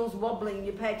of wheels wobbling and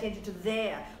you pay attention to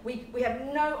there. We have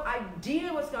no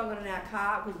idea what's going on in our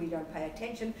car because we don't pay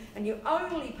attention. And you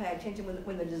only pay attention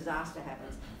when the disaster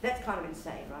happens. That's kind of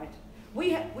insane, right?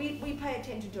 We pay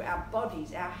attention to our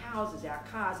bodies, our houses, our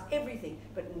cars, everything,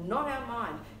 but not our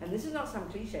mind. And this is not some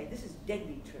cliche. This is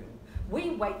deadly true.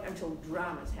 We wait until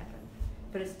dramas happen.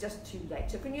 But it's just too late.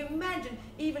 So can you imagine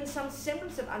even some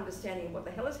semblance of understanding of what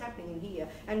the hell is happening in here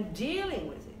and dealing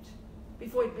with it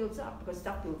before it builds up, because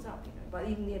stuff builds up, you know, by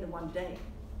even the end of one day.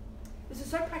 This is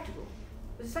so practical.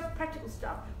 This is such practical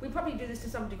stuff. We probably do this to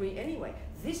some degree anyway.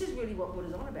 This is really what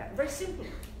Buddha's on about. Very simply.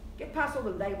 Get past all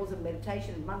the labels of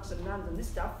meditation and monks and nuns and this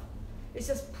stuff. It's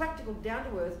just practical, down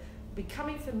to earth,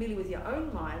 becoming familiar with your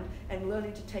own mind and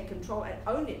learning to take control and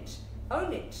own it,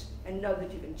 and know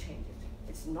that you can change it.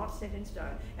 It's not set in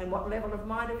stone. And what level of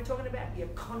mind are we talking about? Your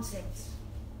concepts.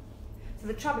 So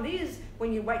the trouble is,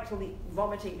 when you wait till the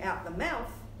vomiting out the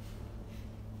mouth,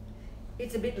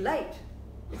 it's a bit late.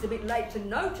 It's a bit late to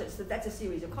notice that that's a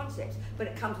series of concepts, but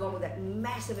it comes along with that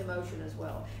massive emotion as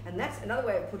well. And that's another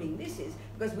way of putting this is,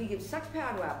 because we give such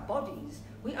power to our bodies,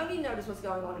 we only notice what's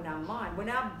going on in our mind when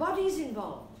our body's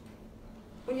involved.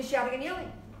 When you're shouting and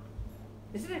yelling,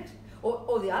 isn't it?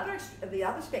 Or the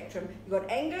other spectrum, you've got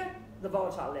anger, the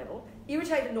volatile level,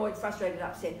 irritated, annoyed, frustrated,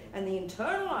 upset, and the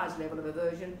internalized level of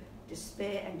aversion,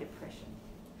 despair and depression.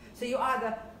 So you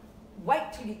either wait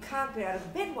till you can't get out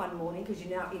of bed one morning because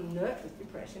you're now inert with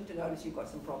depression to notice you've got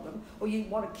some problem, or you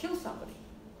want to kill somebody.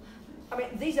 I mean,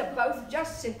 these are both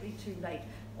just simply too late.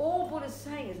 All Buddha's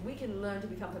saying is we can learn to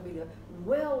become familiar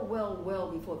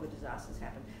well before the disasters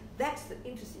happen. That's the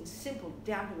interesting, simple,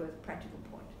 down-to-earth, practical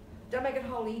point. Don't make it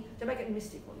holy, don't make it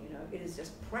mystical, you know. It is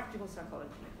just practical psychology.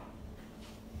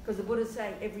 Because the Buddha's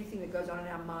saying everything that goes on in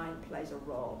our mind plays a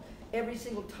role. Every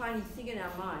single tiny thing in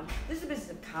our mind. This is the business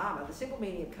of karma. The simple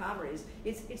meaning of karma is,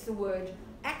 it's the word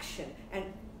action. And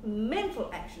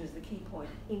mental action is the key point,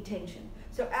 intention.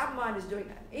 So our mind is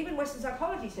doing, even Western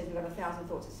psychology says we've got 1,000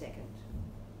 thoughts a second.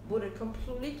 Buddha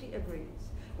completely agrees.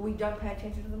 We don't pay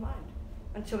attention to the mind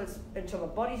until the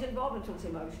body's involved, until it's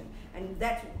emotion. And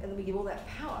then we give all that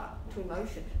power to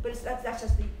emotion. But that's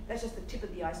just the tip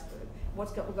of the iceberg. We've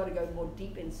got to go more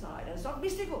deep inside. And it's not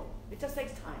mystical. It just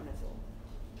takes time, that's all.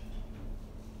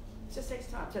 It just takes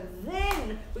time. So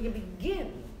then we can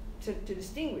begin to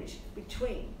distinguish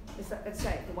between, let's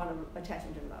say, the one of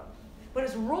attachment and love. When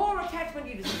it's raw attachment,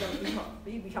 you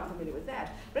become familiar with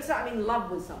that. But it's like I'm in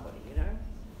love with somebody, you know.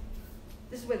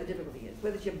 This is where the difficulty is.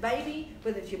 Whether it's your baby,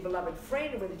 whether it's your beloved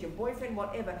friend, or whether it's your boyfriend,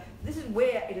 whatever, this is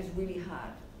where it is really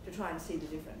hard to try and see the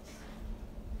difference.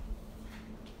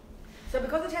 So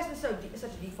because attachment is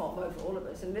such a default mode for all of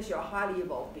us, unless you're a highly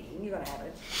evolved being, you're going to have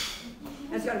it.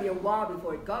 And it's going to be a while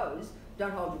before it goes.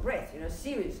 Don't hold your breath, you know,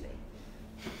 seriously.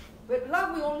 But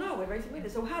love, we all know, we're very familiar.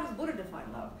 So how does Buddha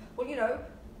define love? Well, you know,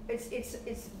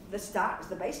 it's the start, it's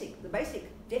the basic. The basic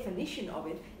definition of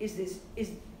it is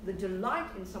the delight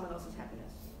in someone else's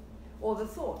happiness, or the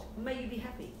thought, may you be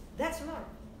happy. That's love.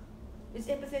 It's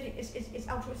empathetic. It's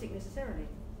altruistic necessarily.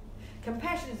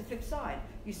 Compassion is the flip side.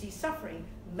 You see suffering,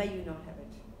 may you not have it.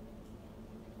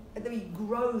 And then we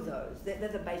grow those. They're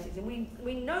the basics, and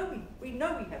we know we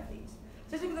have these.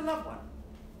 So let's look at the loved one.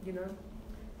 You know,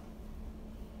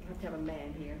 you have to have a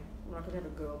man here. Well, I could have a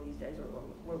girl these days, or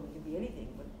we can be anything.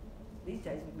 But these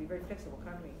days we can be very flexible,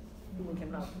 can't we? Who we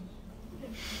can love.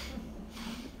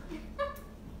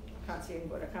 Can't see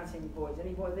anybody. I can't see any boys.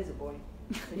 Any boy? There's a boy.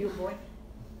 Are you a boy?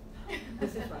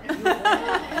 This is one.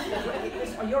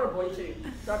 Oh, you're a boy too.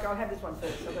 So I'll have this one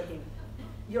first. So look in.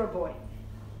 You're a boy.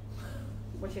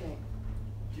 What's your name?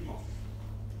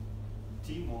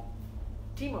 Timo.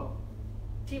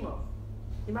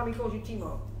 Your mummy calls you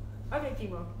Timo. Okay,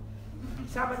 Timo.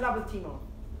 So I'm in love with Timo.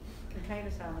 Okay,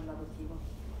 so I'm in love with Timo.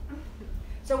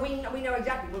 So we know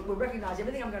exactly. We'll recognise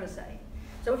everything I'm going to say.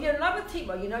 So if you're in love with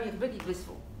Timo, you know you're completely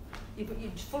blissful.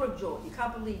 You're full of joy. You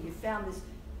can't believe you found this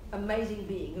amazing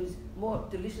being who's more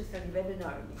delicious than you've ever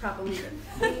known. You can't believe it.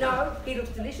 We know he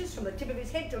looks delicious from the tip of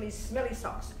his head till his smelly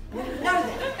socks. We know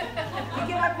that. You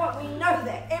get my point? We know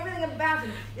that. Everything about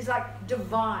him is like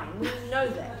divine. We know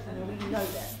that. We know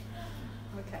that.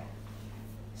 Okay.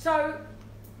 So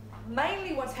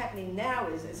mainly what's happening now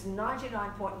is it's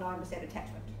 99.9%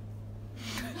 attachment.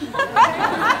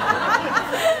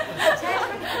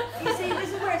 Attachment. You see, this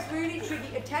is where it's really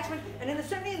tricky. Attachment, and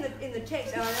certainly in the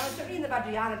text, and I know certainly in the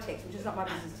Vajrayana text, which is not my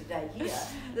business today. Here,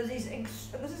 there's these.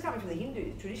 This is coming from the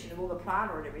Hindu tradition of all the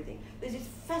prana and everything. There's these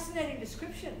fascinating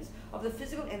descriptions of the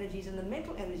physical energies and the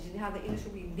mental energies and how they're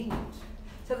initially linked.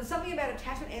 So there's something about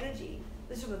attachment energy.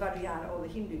 This is from the Vajrayana or the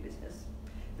Hindu business.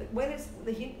 That when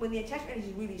the attachment energy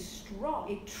is really strong,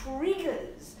 it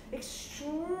triggers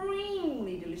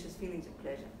extremely delicious feelings of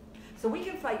pleasure. So we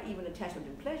conflate even attachment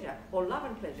and pleasure, or love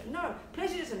and pleasure. No,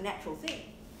 pleasure is a natural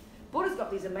thing. Buddha's got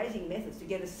these amazing methods to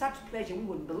get us such pleasure we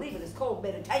wouldn't believe it. It's called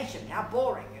meditation. How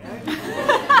boring, you know?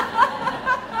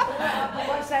 I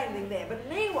won't say anything there. But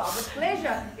meanwhile, the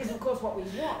pleasure is, of course, what we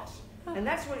want. And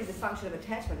that's really the function of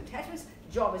attachment. Attachment's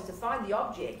job is to find the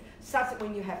object such that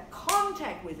when you have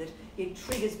contact with it, it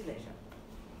triggers pleasure.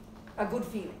 A good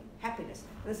feeling, happiness.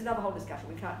 And there's another whole discussion.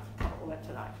 We can't cover all that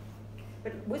tonight.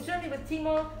 But certainly with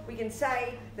Timo, we can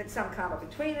say that some karma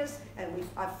between us, and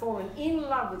I've fallen in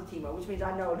love with Timo, which means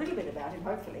I know a little bit about him,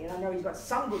 hopefully, and I know he's got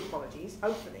some good qualities,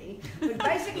 hopefully. But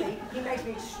basically, he makes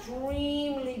me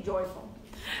extremely joyful.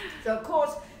 So of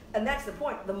course, and that's the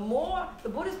point. The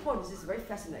Buddhist point is this is very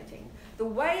fascinating. The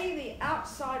way the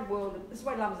outside world, this is the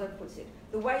way Lama Zopa puts it,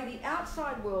 the way the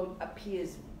outside world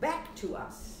appears back to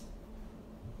us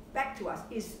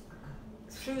is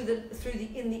through the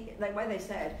way they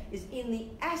say it, is in the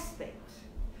aspect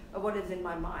of what is in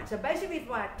my mind. So basically, if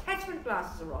my attachment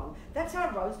glasses are on, that's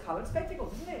our rose-coloured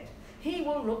spectacles, isn't it? He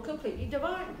will look completely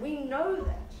divine. We know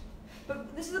that.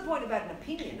 But this is the point about an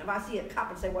opinion. If I see a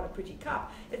cup and say, what a pretty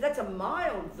cup, that's a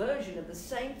mild version of the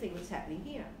same thing that's happening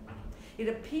here. It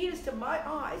appears to my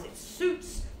eyes, it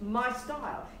suits my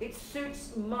style, it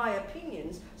suits my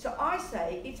opinions, so I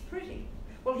say it's pretty.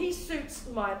 Well, he suits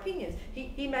my opinions.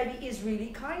 He maybe is really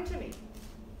kind to me. Do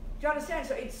you understand?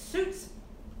 So it suits,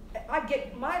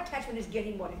 my attachment is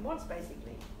getting what it wants,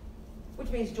 basically,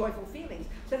 which means joyful feelings.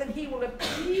 So then he will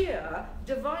appear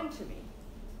divine to me.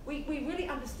 We really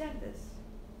understand this.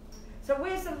 So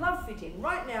where's the love fit in?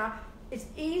 Right now, it's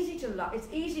easy to love. It's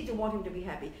easy to want him to be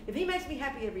happy. If he makes me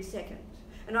happy every second,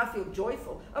 and I feel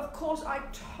joyful, of course I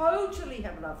totally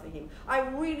have love for him. I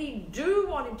really do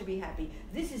want him to be happy.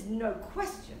 This is no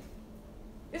question,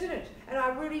 isn't it? And I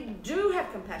really do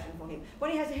have compassion for him.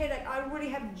 When he has a headache,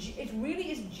 it really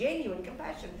is genuine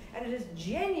compassion, and it is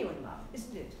genuine love,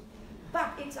 isn't it?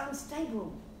 But it's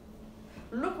unstable.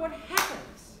 Look what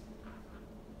happens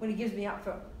when he gives me up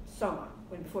for Soma,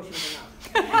 before she was enough.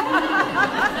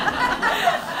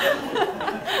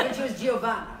 When she was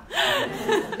Giovanna.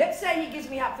 Let's say he gives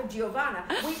me up for Giovanna.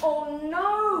 We all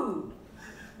know.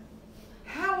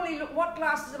 How will he look? What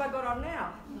glasses have I got on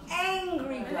now?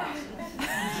 Angry glasses.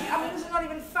 I mean, this is not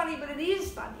even funny, but it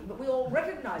is funny. But we all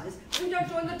recognise this. We don't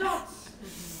join the dots.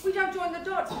 We don't join the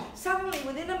dots. Suddenly,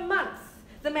 within a month,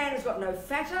 the man has got no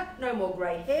fatter, no more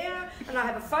grey hair, and I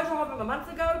have a photo of him a month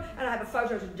ago, and I have a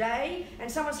photo today,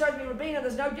 and someone shows me Robina,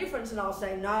 there's no difference, and I'll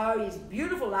say, no, he's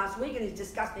beautiful last week and he's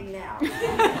disgusting now.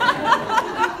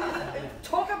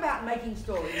 Talk about making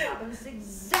stories up, and this is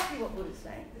exactly what Buddha's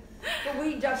saying. But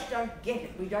we just don't get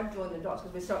it. We don't join the dots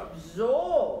because we're so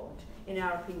absorbed in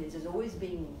our opinions as always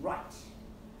being right.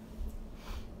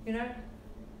 You know?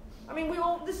 I mean,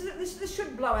 this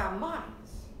should blow our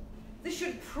minds. This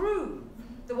should prove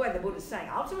the way the Buddha is saying,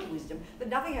 ultimate wisdom, that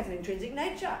nothing has an intrinsic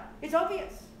nature. It's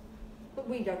obvious. But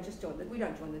we don't join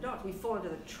the dots. We fall into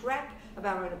the trap of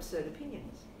our own absurd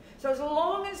opinions. So as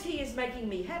long as he is making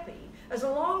me happy, as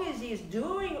long as he is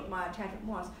doing what my attachment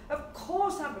wants, of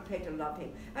course I'm prepared to love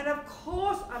him. And of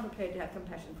course I'm prepared to have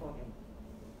compassion for him.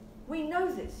 We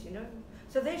know this, you know.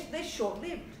 So they're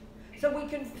short-lived. So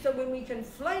when we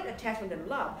conflate attachment and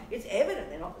love, it's evident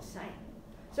they're not the same.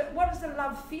 So what does the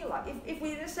love feel like? If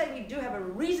we, let's say we do have a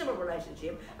reasonable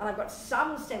relationship, and I've got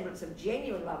some semblance of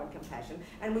genuine love and compassion,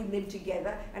 and we live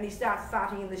together, and he starts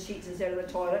farting in the sheets instead of the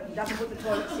toilet, and doesn't put the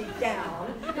toilet seat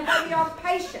down, then maybe I'm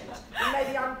patient, and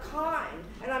maybe I'm kind,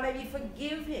 and I maybe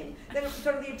forgive him. Then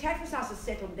sort of the attachment starts to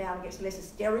settle down and gets less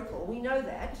hysterical. We know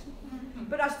that.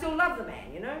 But I still love the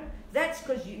man, you know? That's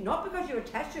because not because you're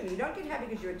attached to him. You don't get happy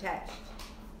because you're attached.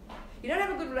 You don't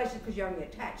have a good relationship because you're only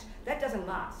attached. That doesn't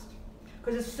last.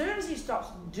 Because as soon as he stops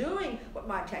doing what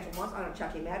my attachment wants, I don't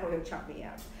chuck him out or he'll chuck me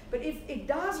out. But if it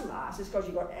does last, it's because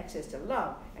you've got access to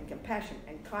love and compassion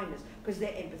and kindness, because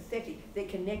they're empathetic, they're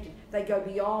connected, they go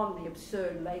beyond the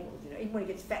absurd labels, you know. Even when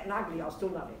he gets fat and ugly, I'll still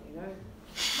love him, you know.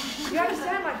 You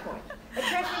understand my point?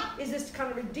 Attachment is this kind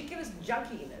of ridiculous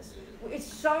junkiness.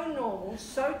 It's so normal,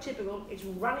 so typical, it's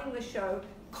running the show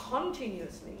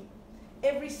continuously,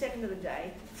 every second of the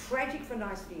day, frantic for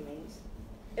nice feelings.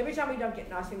 Every time we don't get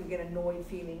nice feelings, we get annoyed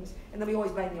feelings, and then we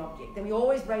always blame the object. Then we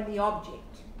always blame the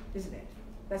object, isn't it?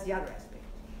 That's the other aspect.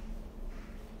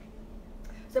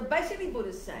 So basically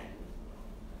Buddha's saying,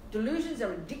 delusions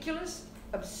are ridiculous,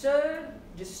 absurd,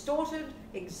 distorted,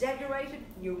 exaggerated,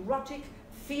 neurotic,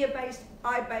 fear-based,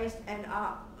 I-based, and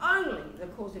are only the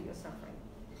cause of your suffering.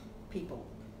 People.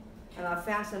 And I've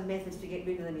found some methods to get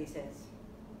rid of them, he says.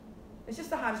 It's just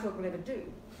the hardest work we'll ever do.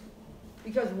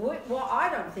 Because I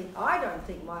don't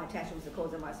think my attachment is the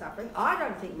cause of my suffering. I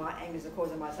don't think my anger is the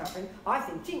cause of my suffering. I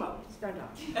think Timo is, don't I?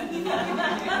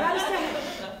 You understand?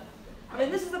 I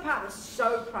mean, this is the part that's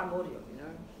so primordial, you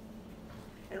know.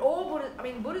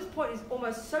 And Buddha's point is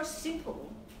almost so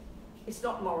simple. It's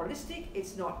not moralistic.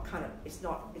 It's not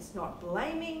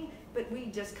blaming. But we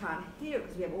just can't hear it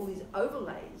because we have all these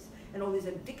overlays and all this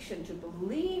addiction to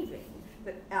believing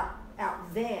that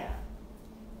out there,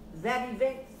 that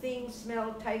event, thing,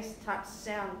 smell, taste, touch,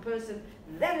 sound, person,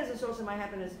 that is the source of my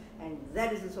happiness, and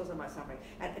that is the source of my suffering.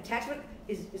 And attachment,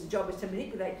 his job is to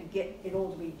manipulate to get it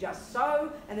all to be just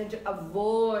so, and then to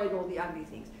avoid all the ugly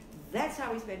things. That's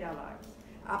how we spend our lives,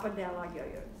 up and down like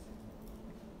yo-yos.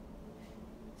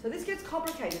 So this gets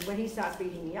complicated when he starts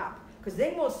beating me up, because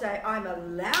then we'll say, I'm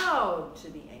allowed to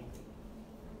be angry.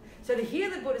 So to hear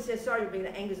the Buddha say, sorry, being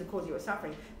that anger is the cause of your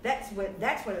suffering, that's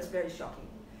when it's very shocking.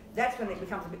 That's when it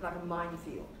becomes a bit like a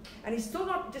minefield. And he's still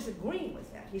not disagreeing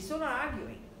with that. He's still not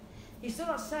arguing. He's still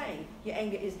not saying your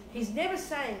anger is... He's never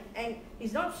saying...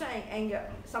 He's not saying anger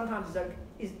sometimes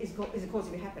is the cause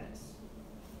of your happiness.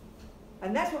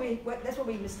 And that's where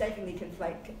we mistakenly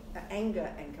conflate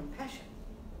anger and compassion.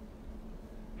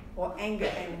 Or anger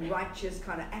and righteous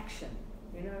kind of action,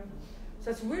 you know? So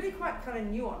it's really quite kind of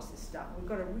nuanced, this stuff. We've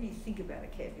got to really think about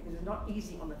it carefully because it's not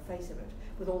easy on the face of it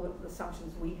with all the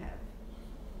assumptions we have.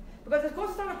 Because of course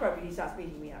it's not appropriate he starts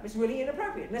beating me up. It's really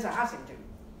inappropriate, unless I ask him to.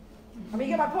 I mean,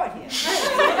 you get my point here.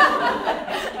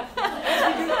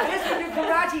 Unless we do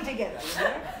karate together,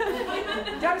 you know?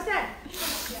 Do you understand?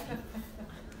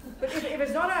 But if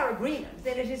it's not our agreement,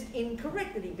 then it is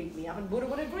incorrect that he beat me up, and Buddha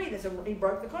would agree that he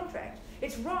broke the contract.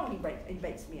 It's wrong he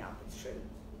beats me up, it's true.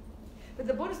 But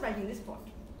the Buddha's making this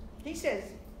point. He says,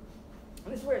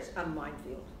 and this is where it's a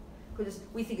minefield, because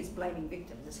we think it's blaming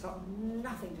victims. It's got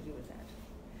nothing to do with that.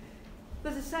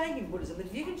 There's a saying in Buddhism that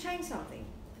if you can change something,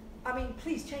 I mean,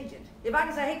 please change it. If I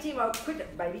can say, hey, Timo, quit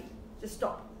it, baby, just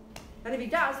stop. And if he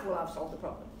does, well, I've solved the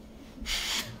problem.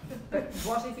 But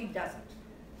what if he doesn't?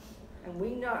 And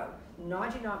we know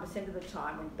 99% of the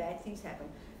time when bad things happen,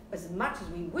 as much as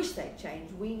we wish they'd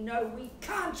change, we know we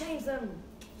can't change them.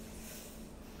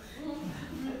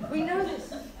 We know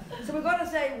this. So we've got to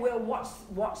say, well,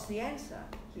 what's the answer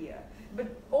here? But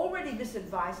already this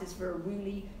advice is for a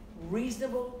really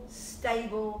reasonable,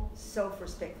 stable,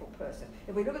 self-respectful person.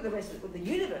 If we look at the rest of the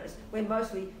universe, we're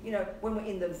mostly, you know, when we're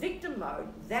in the victim mode,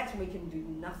 that's when we can do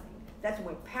nothing. That's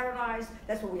when we're paralyzed.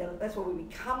 That's when we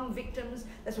become victims.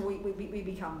 That's when we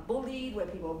become bullied, where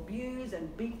people abuse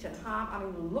and beat and harm. I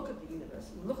mean, look at the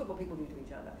universe. Look at what people do to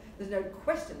each other. There's no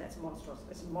question that's monstrous.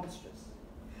 It's monstrous.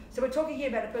 So we're talking here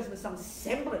about a person with some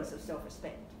semblance of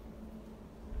self-respect.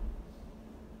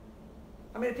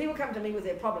 I mean, if people come to me with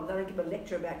their problems, I don't give a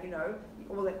lecture about, you know,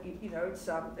 all that, you know,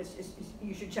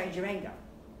 you should change your anger.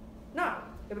 No.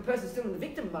 If a person's still in the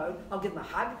victim mode, I'll give them a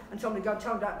hug and tell them to go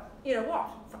tell them, you know what,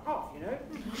 fuck off, you know.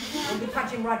 And we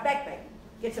punch him right back, baby.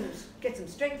 Get some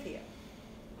strength here.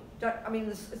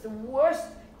 It's the worst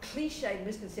cliched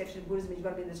misconception of Buddhism is you've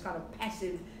got to be this kind of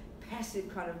passive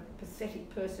kind of pathetic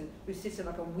person who sits there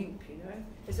like a wimp, you know.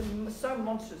 It's so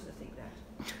monstrous to think that.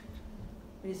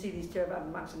 When you see these Theravada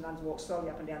monks and nuns walk slowly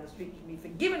up and down the street, you can be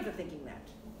forgiven for thinking that.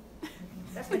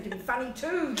 That's meant to be funny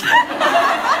too.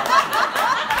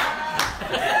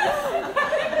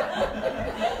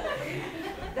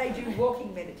 They do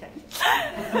walking meditation.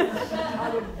 I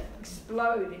would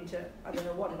explode into, I don't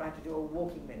know what if I had to do a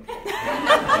walking meditation.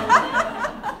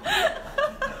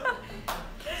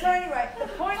 So anyway, the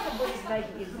point the Buddha is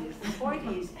making is this. The point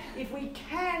is, if we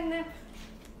can,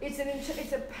 it's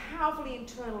a powerfully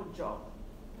internal job.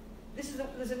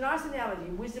 There's a nice analogy,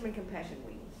 wisdom and compassion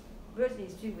wings. A bird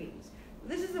needs two wings.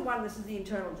 This is the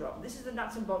internal job. This is the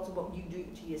nuts and bolts of what you do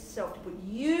to yourself, to put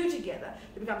you together,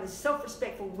 to become this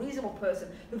self-respectful, reasonable person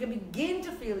who can begin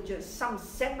to feel that you have some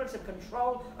semblance of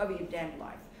control over your damn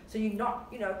life. So you're not,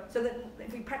 you know, so that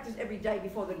if we practice every day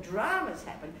before the dramas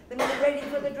happen, then we're ready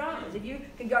for the dramas. If you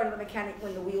can go to the mechanic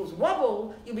when the wheels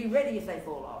wobble, you'll be ready if they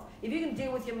fall off. If you can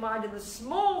deal with your mind in the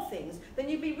small things, then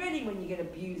you'll be ready when you get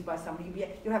abused by somebody.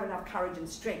 You'll have enough courage and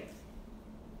strength.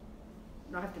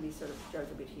 And I have to be sort of joke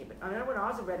a bit here, but I know when I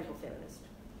was a radical feminist,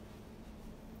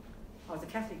 I was a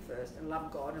Catholic first and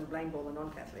loved God and blamed all the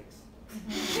non-Catholics.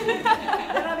 Then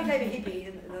I became a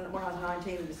hippie when I was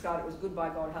 19 and decided it was goodbye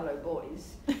God, hello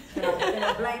boys. Then I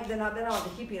was a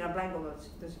hippie and I blamed all the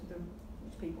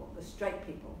people, the straight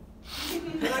people.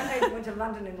 Then I went to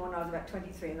London when I was about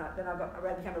 23 and I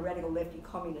became a radical lefty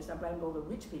communist. I blamed all the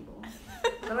rich people.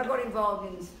 Then I got involved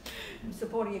in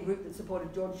supporting a group that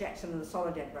supported George Jackson and the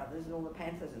Soledad Brothers and all the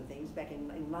Panthers and things back in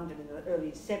London in the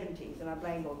early 70s, and I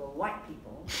blamed all the white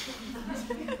people.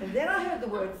 And then I heard the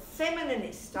word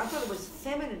feminist. I thought it was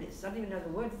feminist. I didn't even know the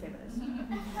word feminist.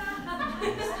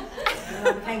 And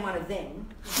I became one of them.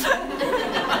 And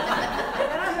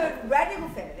then I heard radical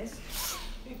feminist.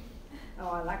 Oh,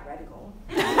 I like radical.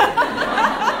 So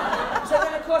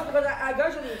then, of course, because I go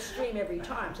to the extreme every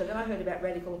time, so then I heard about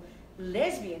radical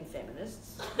lesbian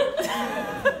feminists.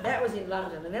 That was in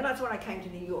London, and then that's when I came to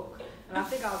New York. And I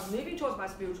think I was moving towards my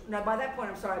spiritual... No, by that point,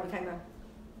 I'm sorry, I became a...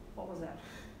 What was that?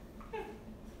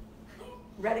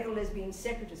 Radical lesbian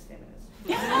separatist feminist.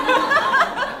 I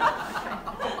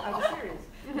was serious.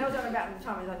 That was about the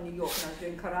time I was in New York, and I was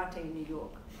doing karate in New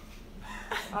York.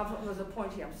 There was a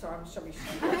point here, I'm sorry, I'm sorry.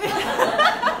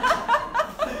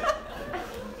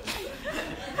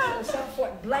 Some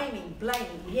point, blaming,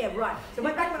 yeah, right. So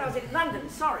back when I was in London,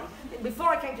 sorry, before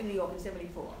I came to New York in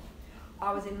 74,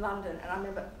 I was in London, and I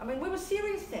remember, we were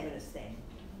serious feminists then.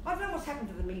 I don't know what's happened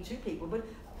to the Me Too people, but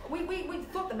we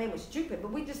thought the men were stupid,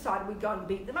 but we decided we'd go and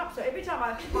beat them up. So every time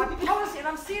my policy, and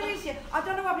I'm serious here, I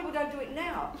don't know why people don't do it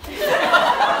now. Please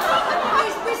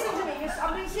listen to me,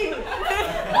 I'm being serious.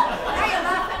 Now you're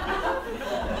laughing.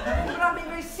 But I'm being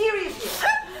very serious here.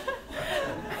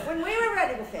 When we were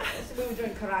radical feminists, we were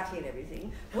doing karate and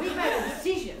everything, we made a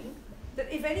decision that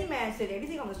if any man said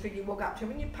anything on the street, you'd walk up to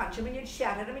him and you'd punch him and you'd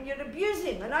shout at him and you'd abuse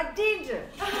him. And I did.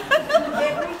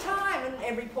 Every time. And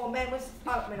every poor man was...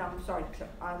 I'm sorry,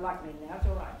 I like men now, it's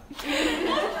all right.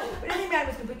 But any man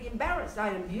was completely embarrassed.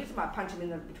 I'd abuse him, I'd punch him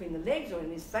between the legs or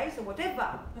in his face or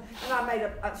whatever. And I made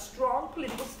a strong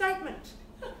political statement.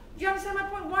 Do you understand my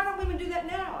point? Why don't women do that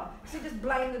now? So just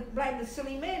blame the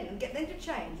silly men and get them to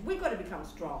change. We've got to become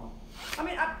strong.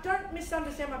 Don't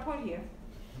misunderstand my point here.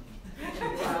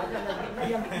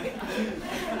 Anyway,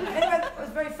 it was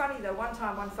very funny though. One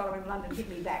time, one fellow in London hit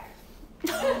me back.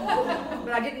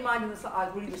 But I didn't mind him. I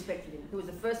really respected him. He was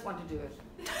the first one to do it.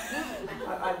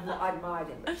 I admired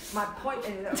him. But my point,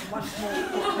 anyway, that was one small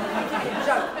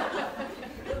joke.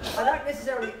 I don't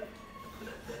necessarily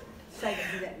say to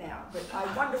do that now, but I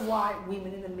wonder why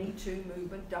women in the Me Too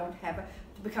movement don't have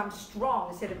to become strong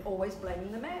instead of always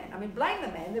blaming the man. Blame the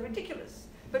man, they're ridiculous.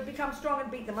 But become strong and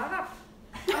beat them up.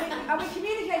 Are we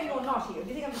communicating or not here? Do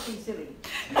you think I'm just being silly?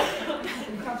 You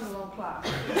come to the wrong class.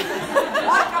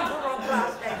 I come to the wrong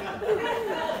class,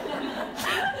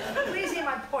 baby. Please hear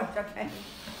my point, okay?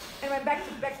 Anyway,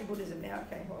 back to Buddhism now,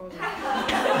 okay? What was it?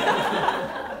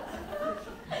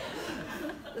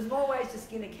 There's more ways to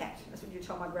skin a cat. That's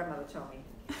what my grandmother told me.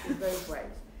 There's various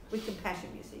ways. With compassion,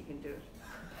 you see, you can do it.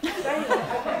 So anyway,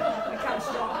 okay, become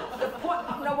strong. The point,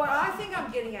 what I think I'm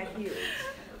getting at here is,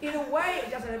 in a way,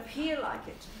 it doesn't appear like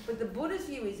it, but the Buddha's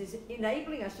view is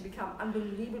enabling us to become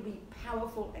unbelievably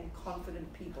powerful and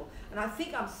confident people. And I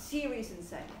think I'm serious in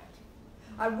saying that.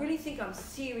 I really think I'm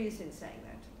serious in saying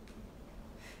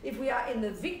that. If we are in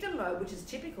the victim mode, which is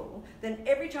typical, then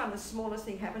every time the smallest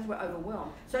thing happens, we're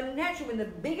overwhelmed. So naturally, when the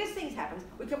biggest things happen,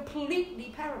 we're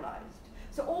completely paralyzed.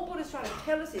 So all Buddha's trying to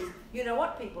tell us is, you know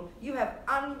what, people? You have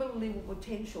unbelievable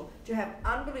potential to have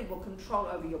unbelievable control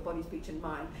over your body, speech, and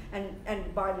mind.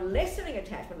 And by lessening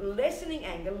attachment, lessening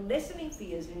anger, lessening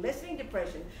fears, lessening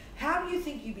depression, how do you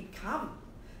think you become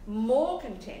more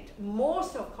content, more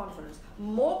self-confidence,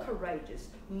 more courageous,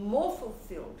 more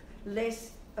fulfilled,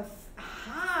 less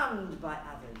harmed by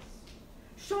others?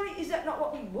 Surely is that not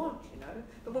what we want, you know?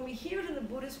 But when we hear it in the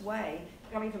Buddhist way,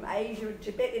 coming from Asia and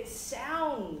Tibet, it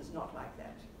sounds not like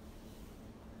that.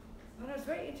 I know, it's a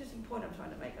very interesting point I'm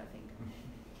trying to make, I think.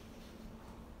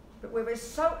 But where we're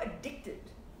so addicted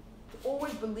to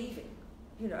always believing,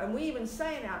 you know, and we even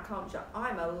say in our culture,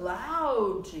 I'm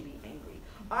allowed to be angry.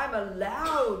 I'm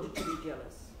allowed to be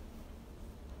jealous.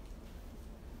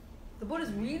 The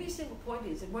Buddha's really simple point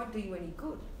is, it won't do you any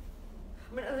good.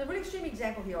 I mean, there's a really extreme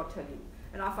example here I'll tell you,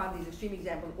 and I find these extreme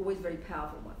examples always very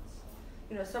powerful ones.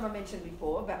 You know, someone mentioned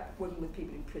before about working with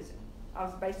people in prison. I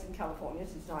was based in California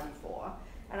since '94,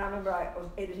 and I remember I was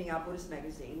editing our Buddhist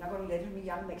magazine, and I got a letter from a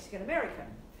young Mexican American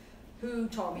who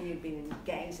told me he'd been in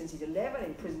gangs since he's 11,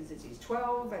 in prison since he's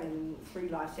 12, and in 3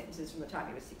 life sentences from the time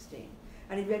he was 16.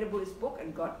 And he read a Buddhist book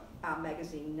and got our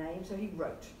magazine name, so he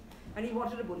wrote. And he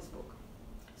wanted a Buddhist book.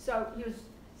 So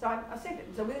I sent it.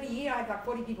 So within a year, I had like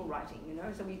 40 people writing, you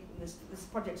know. So this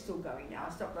project's still going now.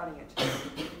 I stopped running it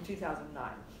in 2009.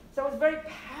 So it was very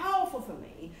powerful for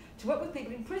me to work with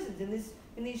people in prisons,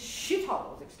 in these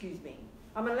shitholes, excuse me.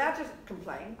 I'm allowed to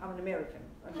complain. I'm an American,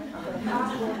 okay? I've got a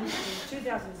passport in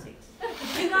 2006.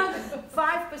 Do you know that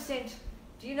 5%,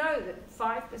 do you know that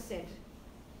 5%,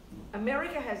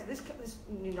 America has, this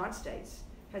in the United States,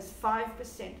 has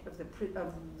 5% of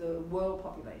the world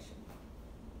population.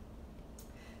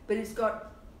 But it's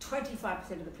got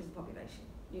 25% of the prison population.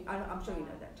 I'm sure you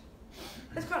know that.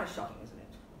 That's kind of shocking, isn't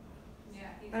it?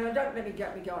 Yeah. And don't let me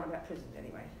go on about prisons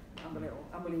anyway.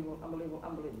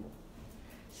 Unbelievable.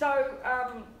 So,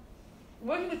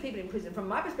 working with people in prison, from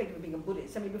my perspective of being a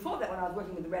Buddhist, I mean, before that, when I was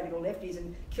working with the radical lefties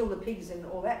and kill the pigs and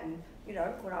all that, and you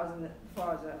know, when I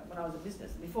was a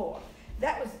business before,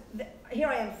 here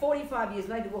I am 45 years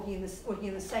later working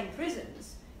in the same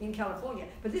prisons in California,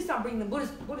 but this time bringing the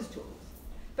Buddhist tools.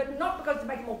 But not because to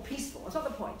make them more peaceful. It's not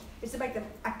the point. It's to make them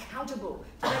accountable,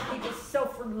 to make people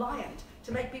self-reliant,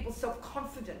 to make people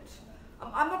self-confident.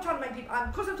 I'm not trying to make people,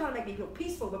 of course I'm trying to make people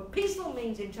peaceful, but peaceful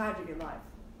means in charge of your life.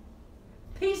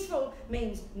 Peaceful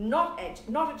means not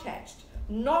attached,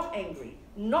 not angry,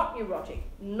 not neurotic,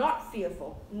 not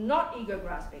fearful, not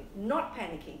ego-grasping, not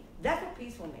panicking. That's what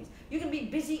peaceful means. You can be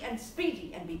busy and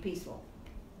speedy and be peaceful.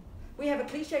 We have a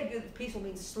cliche view that peaceful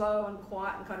means slow and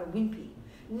quiet and kind of wimpy.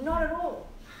 Not at all.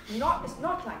 It's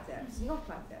not like that. It's not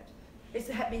like that. It's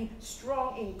being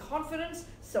strong in confidence,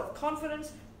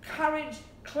 self-confidence, courage,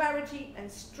 clarity,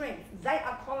 and strength. They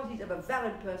are qualities of a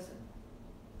valid person.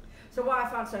 So why I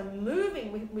found so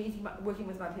moving working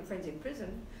with my friends in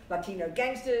prison, Latino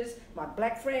gangsters, my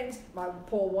black friends, my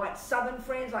poor white southern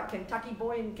friends, like Kentucky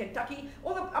boy in Kentucky.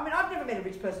 I've never met a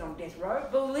rich person on death row,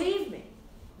 believe me.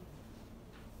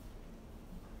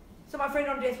 So my friend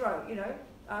on death row, you know,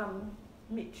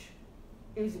 Mitch,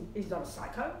 he's not a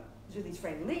psycho. He's with his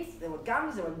friend Leaf. There were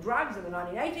guns, there were drugs in the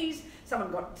 1980s.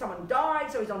 Someone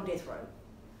died, so he's on death row.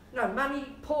 No money,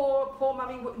 poor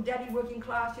mummy, daddy, working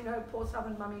class, you know, poor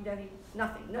southern mummy, daddy,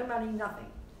 nothing, no money, nothing.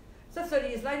 So 30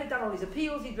 years later, done all his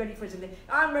appeals, he's ready for his,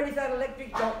 I'm ready for that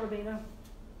electric jolt, Robina.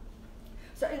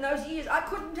 So in those years, I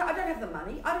don't have the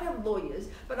money, I don't have lawyers,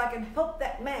 but I can help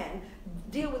that man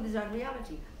deal with his own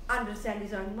reality, understand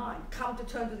his own mind, come to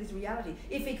terms with his reality.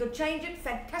 If he could change it,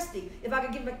 fantastic. If I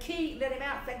could give him a key, let him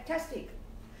out, fantastic.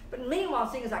 But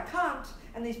meanwhile, seeing as I can't,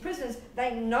 and these prisoners,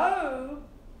 they know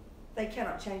they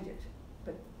cannot change it.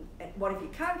 But what if you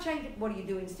can't change it? What do you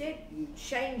do instead? You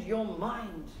change your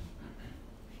mind.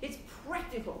 It's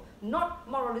practical, not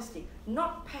moralistic,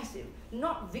 not passive,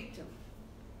 not victim.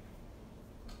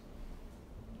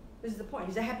 This is the point.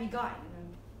 He's a happy guy, you know.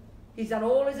 He's done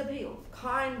all his appeals.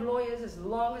 Kind lawyers, as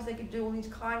long as they could do all these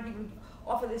kind people,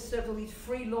 offer their service, all these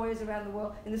free lawyers around the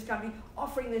world, in this country,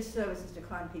 offering their services to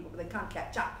kind people, but they can't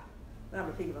catch up. The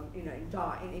number of people, you know,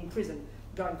 die in prison,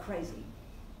 going crazy.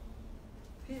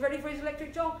 He's ready for his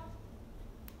electric jolt.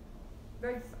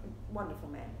 Very wonderful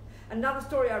man. Another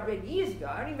story I read years ago,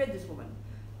 I only read this woman.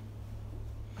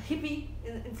 A hippie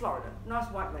in Florida, nice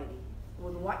white lady,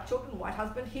 with white children, white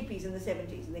husband, hippies in the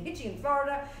 70s. And they're hitching in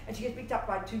Florida, and she gets picked up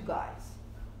by 2 guys.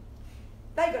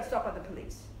 They got stopped by the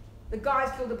police. The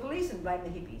guys killed the police and blamed the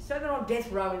hippies. So they're on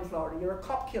death row in Florida. You're a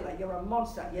cop killer, you're a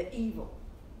monster, you're evil.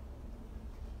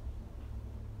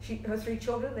 Her 3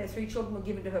 children, their 3 children were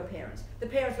given to her parents. The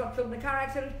parents got killed in a car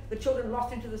accident, the children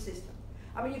lost into the system.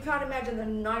 I mean, you can't imagine the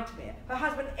nightmare. Her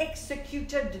husband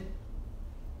executed.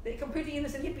 They're completely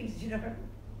innocent hippies, you know.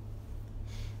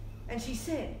 And she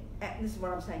said, and this is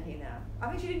what I'm saying here now, I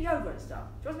think she did yoga and stuff.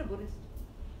 She wasn't a Buddhist.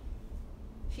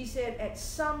 She said, at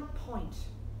some point,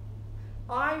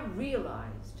 I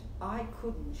realized I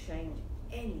couldn't change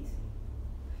anything,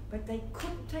 but they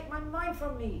couldn't take my mind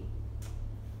from me.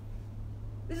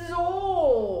 This is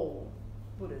all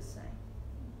Buddha's saying.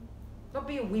 Not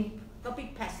be a wimp, not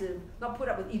be passive, not put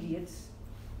up with idiots.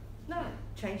 No,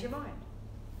 change your mind.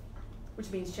 Which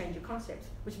means change your concepts,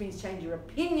 which means change your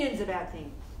opinions about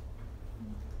things.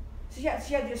 So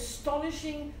she had the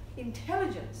astonishing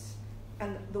intelligence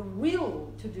and the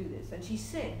will to do this. And she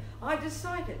said, I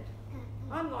decided,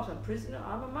 I'm not a prisoner,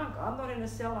 I'm a monk. I'm not in a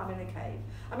cell, I'm in a cave.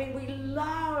 I mean, we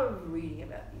love reading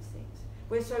about these things.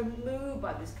 We're so moved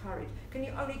by this courage. Can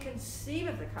you only conceive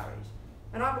of the courage?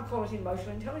 And I would call it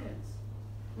emotional intelligence.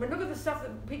 I mean, look at the stuff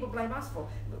that people blame us for.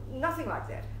 Nothing like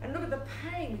that. And look at the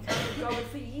pain we can't go with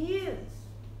for years.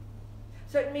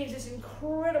 So it means this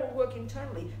incredible work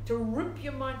internally to rip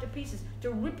your mind to pieces,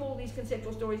 to rip all these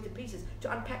conceptual stories to pieces,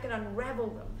 to unpack and unravel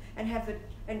them, and have the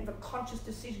conscious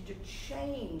decision to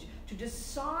change, to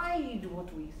decide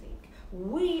what we think.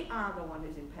 We are the one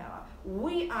who's in power.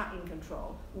 We are in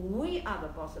control. We are the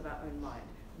boss of our own mind.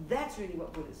 That's really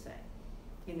what Buddha's saying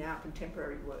in our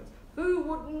contemporary words. Who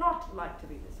would not like to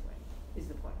be this way, is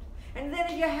the point. And then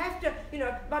if you have to, you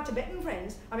know, my Tibetan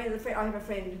friends, I mean, I have a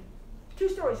friend, 2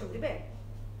 stories from Tibet.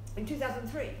 In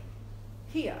 2003,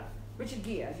 here, Richard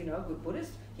Gere, as you know, a good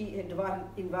Buddhist, he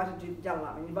invited to Dalai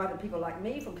Lama, he invited people like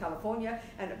me from California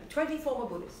and 20 former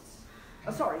Buddhists,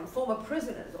 former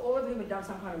prisoners, all of whom had done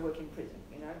some kind of work in prison,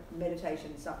 you know,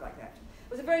 meditation and stuff like that.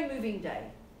 It was a very moving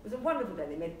day. It was a wonderful day.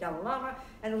 They met Dalai Lama,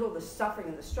 and all the suffering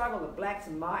and the struggle, the blacks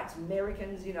and whites,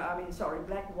 Americans, you know,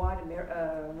 black, white,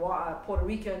 Puerto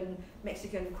Rican,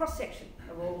 Mexican, cross-section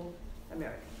of all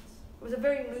Americans. It was a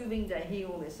very moving day,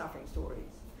 hearing all their suffering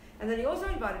stories. And then he also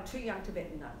invited 2 young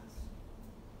Tibetan nuns.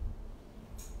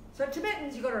 So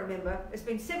Tibetans, you've got to remember, it's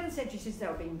been 7 centuries since they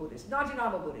were being Buddhist.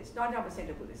 99 were Buddhists, 99%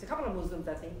 are Buddhists. A couple of Muslims,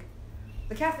 I think.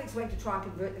 The Catholics went to try and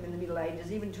convert them in the Middle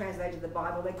Ages, even translated the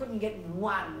Bible. They couldn't get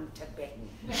one Tibetan.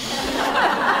 They gave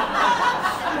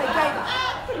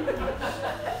up.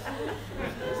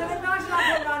 So they've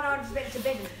 99.99%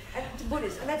 Tibetans and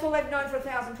Buddhists, and that's all they've known for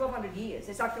 1,000, 1,200 years.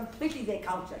 It's like completely their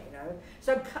culture, you know.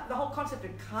 So the whole concept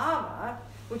of karma,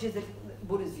 which is the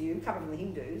Buddha's view, coming from the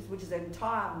Hindus, which is an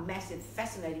entire, massive,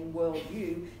 fascinating world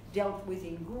view, dealt with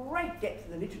in great depth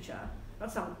in the literature,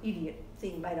 not some idiot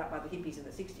thing made up by the hippies in the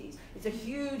 60s. It's a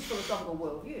huge philosophical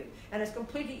worldview, and it's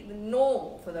completely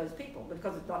normal for those people,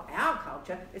 because it's not our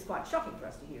culture. It's quite shocking for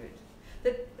us to hear it.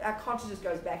 That our consciousness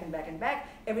goes back and back and back.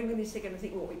 Every millisecond of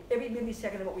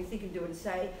what we think and do and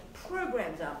say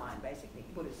programs our mind, basically,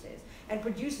 Buddha says, and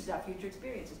produces our future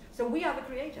experiences. So we are the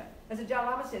creator. As the Dalai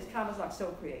Lama says, karma is like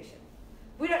self-creation.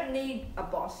 We don't need a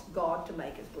boss, God, to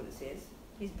make us, Buddha says.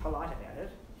 He's polite about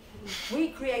it. We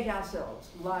create ourselves,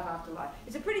 life after life.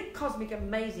 It's a pretty cosmic,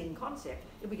 amazing concept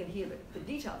if we can hear the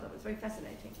details of it. It's very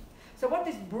fascinating. So what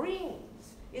this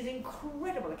brings is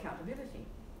incredible accountability.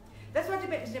 That's why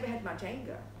Tibetans never had much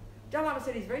anger. Dalai Lama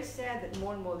said he's very sad that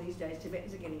more and more these days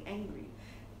Tibetans are getting angry.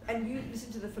 And you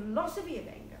listen to the philosophy of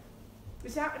anger.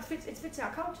 It's how it fits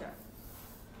our culture.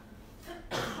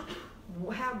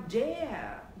 How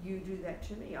dare you do that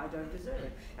to me? I don't deserve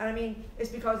it. And I mean, it's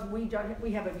because we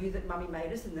have a view that Mummy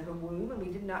made us in her womb, and we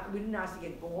didn't ask to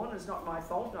get born, and it's not my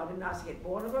fault, and I didn't ask to get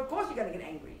born, and of course you're going to get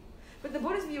angry. But the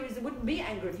Buddhist view is there wouldn't be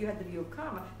anger if you had the view of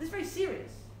karma. This is very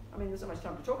serious. I mean, there's not much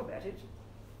time to talk about it.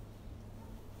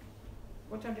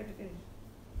 What time do you have to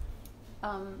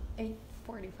finish?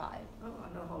 8:45. Oh,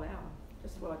 another whole hour.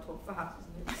 Just as well I talk fast,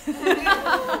 isn't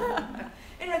it?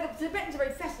 Anyway, the Tibetans are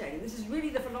very fascinating. This is really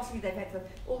the philosophy they've had for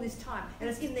all this time. And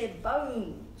it's in their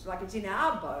bones, like it's in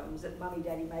our bones that Mummy,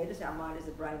 Daddy made us, our mind is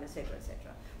the brain, etc.,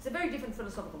 etc. It's a very different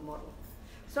philosophical model.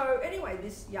 So anyway,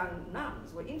 these young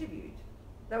nuns were interviewed.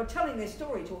 They were telling their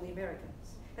story to all the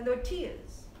Americans. And there were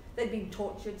tears. They'd been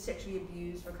tortured, sexually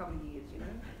abused for a couple of years, you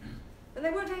know. And they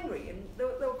weren't angry, and they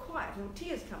were quiet, and there were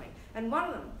tears coming. And one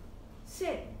of them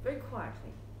said, very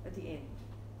quietly, at the end,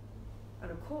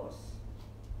 and of course,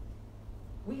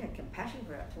 we had compassion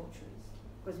for our torturers,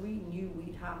 because we knew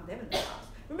we'd harmed them in the past.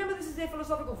 Remember, this is their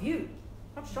philosophical view.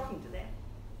 Not shocking to them.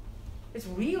 It's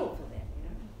real for them, you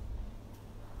know.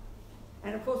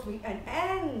 And of course,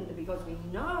 and because we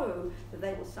know that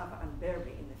they will suffer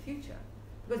unbearably in the future,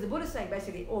 Because the Buddha is saying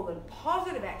basically all the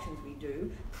positive actions we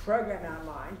do program our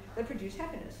mind that produce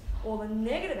happiness. All the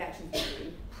negative actions we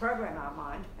do program our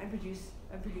mind and produce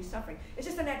suffering. It's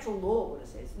just a natural law, Buddha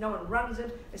says. No one runs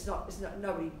it. It's not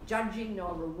nobody judging, no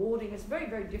one rewarding. It's very,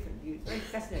 very different views. Very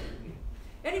fascinating view.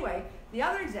 Anyway, the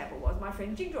other example was my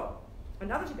friend Jigdrol,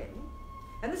 another Tibetan.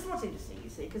 And this is what's interesting, you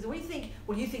see, because we think,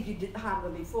 well, you think you did harm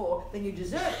them before, then you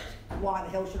deserve it. Why the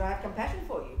hell should I have compassion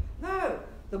for you? No.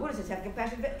 The Buddha says have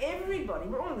compassion for everybody.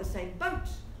 We're all in the same boat.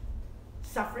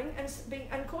 Suffering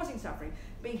and causing suffering.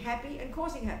 Being happy and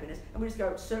causing happiness. And we just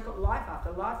go circle life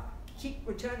after life, keep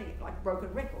returning it like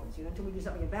broken records, until we do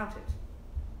something about it.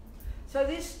 So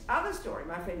this other story,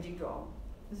 my friend Jigdrol,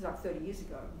 this is like 30 years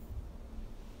ago.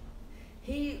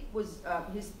 He was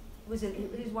he's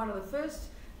one of the first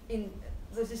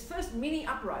there's this first mini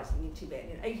uprising in Tibet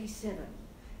in '87.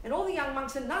 And all the young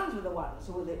monks and nuns were the ones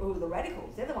who were the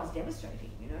radicals. They're the ones demonstrating,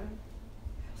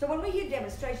 So when we hear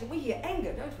demonstration, we hear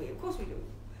anger, don't we? Of course we do.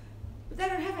 But they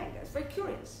don't have anger. It's very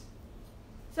curious.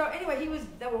 So anyway,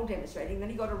 they were all demonstrating. Then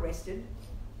he got arrested.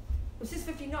 It was since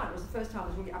 '59. It was the first time it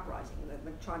was really uprising. And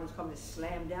the Chinese communists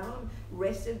slammed down on him,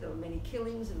 arrested. There were many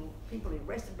killings and people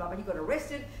arrested, blah, blah. He got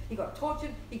arrested. He got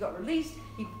tortured. He got released.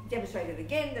 He demonstrated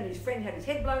again. Then his friend had his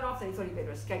head blown off. Then he thought he'd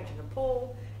better escape to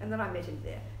Nepal. And then I met him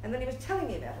there. And then he was telling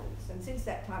me about all this. And since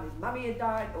that time, his mummy had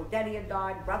died, or daddy had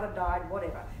died, brother died,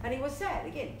 whatever. And he was sad,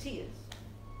 again, tears.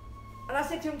 And I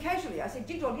said to him casually, I said,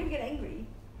 Jigdrol, do you ever get angry?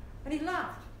 And he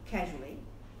laughed casually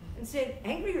and said,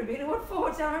 angry, Robina, what for?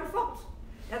 It's our own fault.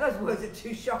 Now those words are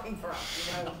too shocking for us,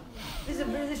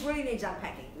 This really needs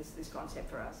unpacking, this concept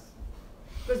for us.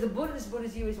 Because the Buddhist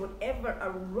view is whatever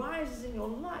arises in your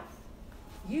life,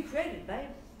 you created, babe.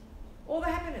 All the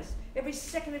happiness, every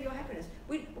second of your happiness.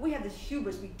 We have this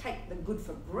hubris, we take the good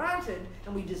for granted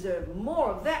and we deserve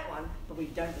more of that one, but we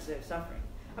don't deserve suffering.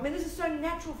 I mean, this is so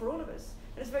natural for all of us.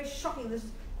 And it's very shocking. There's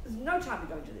no time to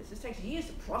go into this. This takes years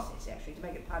to process, actually, to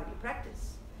make it part of your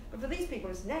practice. But for these people,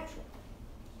 it's natural.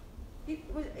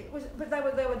 But they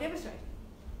were demonstrating.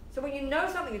 So when you know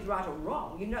something is right or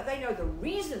wrong, they know the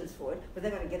reasons for it, but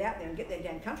they're going to get out there and get their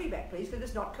damn country back, please, because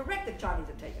it's not correct that Chinese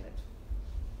have taken it.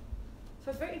 So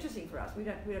it's very interesting for us. We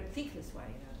don't think this way,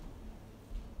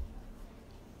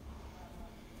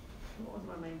 What was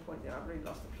my main point there? I've really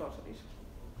lost the plot a bit.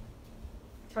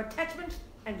 So attachment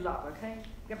and love, okay?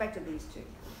 Go back to these two.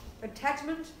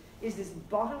 Attachment is this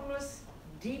bottomless,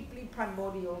 deeply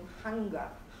primordial hunger.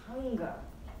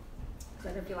 So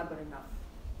I don't feel I've got enough.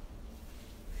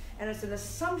 And it's an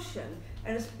assumption,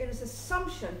 and it's an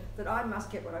assumption that I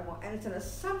must get what I want. And it's an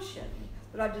assumption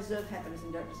that I deserve happiness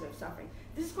and don't deserve suffering.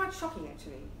 This is quite shocking,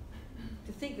 actually,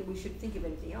 to think that we should think of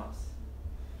anything else.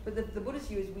 But the Buddhist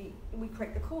view is we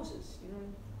create the causes,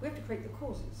 We have to create the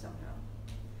causes somehow.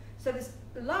 So this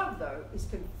love, though,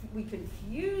 we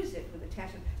confuse it with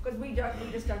attachment because we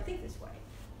just don't think this way.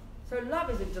 So love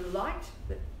is a delight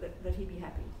that he be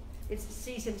happy. It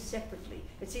sees him separately.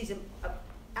 It sees him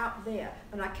out there,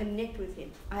 and I connect with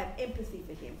him. I have empathy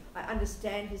for him. I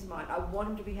understand his mind. I want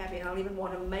him to be happy, and I'll even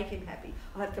want to make him happy.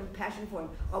 I have compassion for him.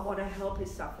 I want to help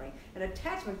his suffering. And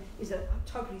attachment is a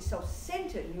totally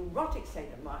self-centered, neurotic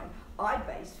state of mind,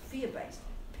 I-based, fear-based,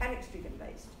 panic-stricken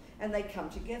based. And they come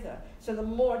together. So the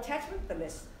more attachment,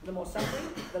 the more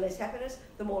suffering, the less happiness.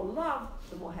 The more love,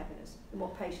 the more happiness. The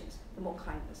more patience, the more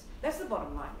kindness. That's the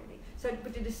bottom line, really. So,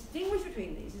 but to distinguish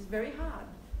between these is very hard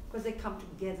because they come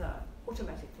together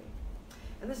automatically.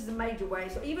 And this is a major way.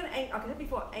 So even, I said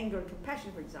before, anger and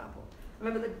compassion, for example. I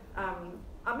remember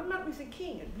Martin Luther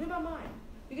King. It blew my mind.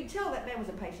 You could tell that man was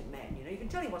a patient man, You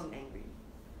could tell he wasn't angry.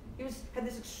 He had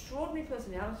this extraordinary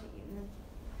personality,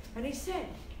 And he said,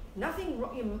 nothing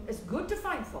wrong. It's good to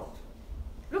find fault.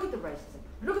 Look at the racism.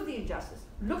 Look at the injustice.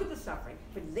 Look at the suffering.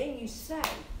 But then you say,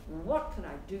 what can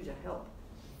I do to help?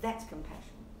 That's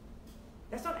compassion.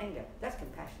 That's not anger. That's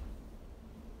compassion.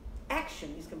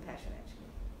 Action is compassion, actually.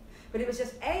 But if it's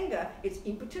just anger, it's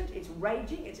impotent, it's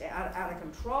raging, it's out of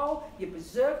control, you're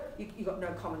berserk, you've got no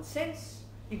common sense,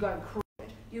 you go and cry.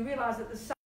 You realise that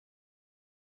the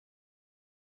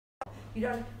you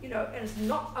don't, and it's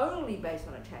not only based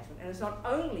on attachment, and it's not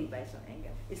only based on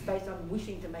anger, it's based on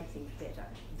wishing to make things better.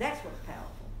 That's what's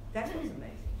powerful. That's what's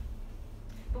amazing.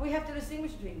 But we have to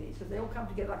distinguish between these because they all come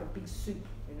together like a big soup,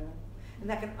 And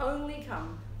that can only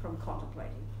come from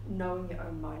contemplating, knowing your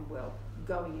own mind well,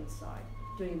 going inside,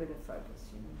 doing a bit of focus,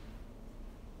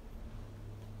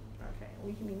 Okay, are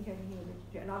we communicating here with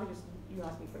you? And I think you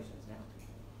ask me questions now.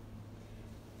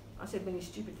 I said many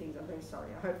stupid things, I'm very sorry.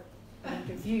 I hope I didn't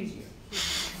confuse you.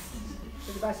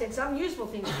 But if I said some useful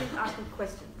things, please ask me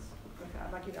questions. Okay,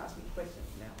 I'd like you to ask me questions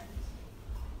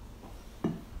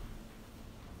now.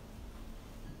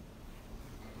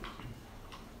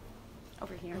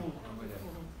 here.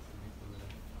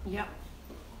 Yep.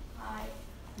 Hi.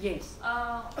 Yes.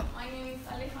 My name is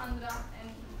Alejandra, and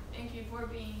thank you for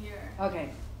being here. Okay.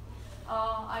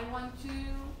 I want to,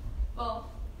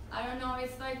 well, I don't know,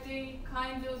 it's like they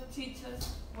kind of teach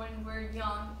us when we're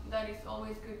young that it's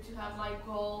always good to have like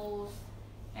goals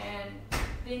and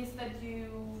things that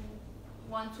you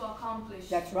want to accomplish.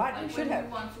 That's right, like you should have.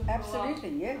 You want to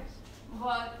Absolutely, yes.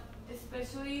 But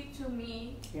especially to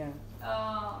me, yeah.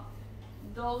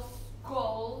 Those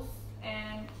goals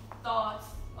and thoughts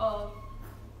of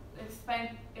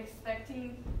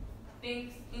expecting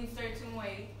things in certain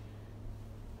way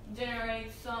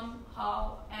generate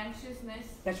somehow anxiousness.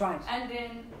 That's right. And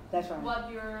then that's right.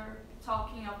 What you're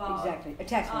talking about. Exactly.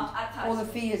 Attachment. All the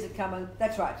fears that come in.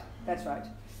 That's right. That's right.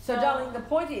 So, darling, the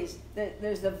point is that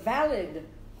there's the valid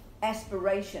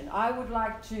aspiration. I would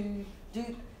like to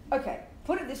do, okay,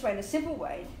 put it this way, in a simple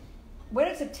way. When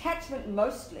it's attachment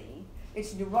mostly,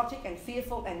 it's neurotic and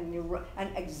fearful and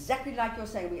exactly like you're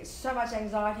saying, we get so much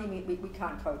anxiety, we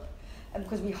can't cope. And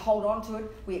because we hold on to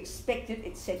it, we expect it,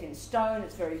 it's set in stone,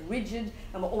 it's very rigid,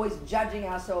 and we're always judging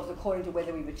ourselves according to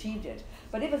whether we've achieved it.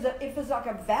 But if there's like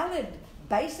a valid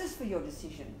basis for your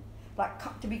decision,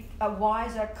 like to be a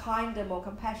wiser, kinder, more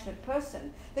compassionate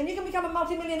person, then you can become a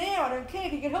multimillionaire. I don't care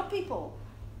if you can help people.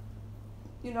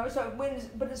 You know,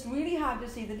 but it's really hard to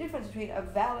see the difference between a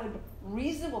valid,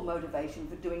 reasonable motivation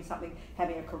for doing something,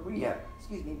 having a career,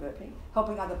 excuse me, burping,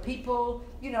 helping other people,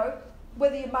 you know,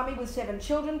 whether you're mummy with 7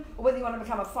 children or whether you want to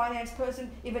become a finance person,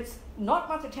 if it's not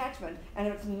much attachment and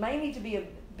if it's mainly to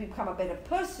become a better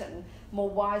person, more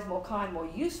wise, more kind, more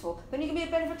useful, then you can be a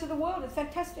benefit to the world. It's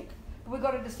fantastic. But we've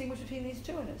got to distinguish between these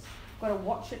two in us. We've got to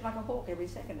watch it like a hawk every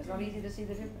second. It's not easy to see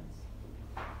the difference.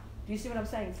 Do you see what I'm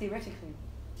saying theoretically?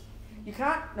 You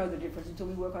can't know the difference until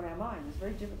we work on our mind. It's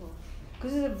very difficult.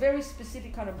 Because it's a very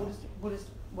specific kind of Buddhist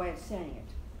way of saying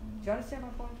it. Do you understand my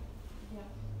point? Yeah.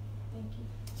 Thank you.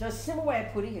 So a simple way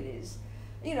of putting it is,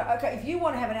 you know, okay, if you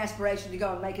want to have an aspiration to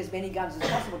go and make as many guns as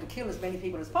possible, to kill as many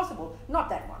people as possible, not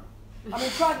that one. I mean,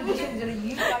 try to do things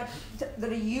that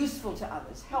are useful to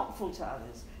others, helpful to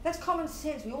others. That's common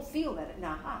sense. We all feel that in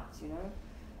our hearts, you know.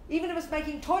 Even if it's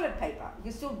making toilet paper, you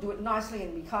can still do it nicely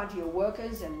and be kind to your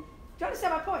workers. And do you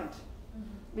understand my point?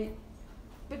 Mm-hmm.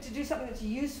 But to do something that's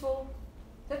useful,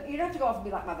 you don't have to go off and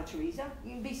be like Mother Teresa.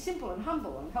 You can be simple and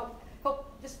humble and help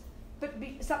but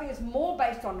be something that's more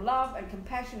based on love and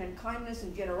compassion and kindness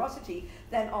and generosity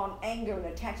than on anger and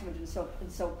attachment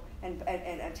and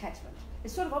attachment.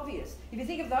 It's sort of obvious. If you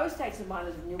think of those states of mind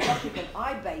as neurotic and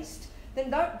I-based,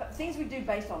 then things we do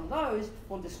based on those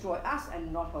will destroy us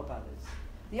and not help others.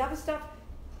 The other stuff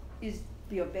is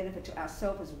be of benefit to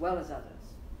ourselves as well as others.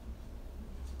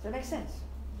 Does that make sense?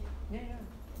 Yeah.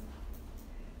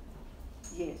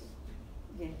 Yes.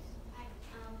 Hi,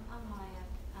 I'm Maya.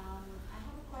 I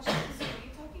have a question. So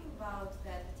you're talking about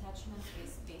that attachment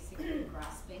is basically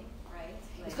grasping, right?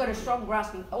 Like it's got a strong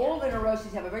grasping. All the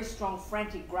neuroses have a very strong,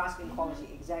 frantic, grasping quality.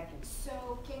 Exactly.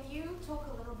 So can you talk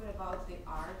a little bit about the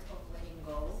art of letting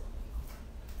go?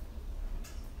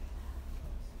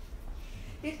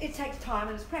 It takes time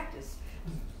and it's practice.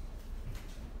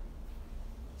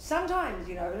 Sometimes,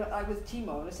 you know, like with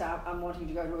Timo, let's say I'm wanting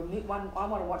to go to I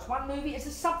want to watch one movie. It's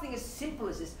just something as simple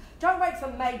as this. Don't wait for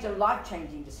major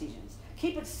life-changing decisions.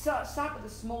 Keep it start with the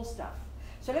small stuff.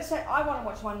 So let's say I want to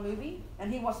watch one movie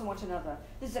and he wants to watch another.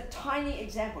 This is a tiny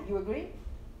example. You agree?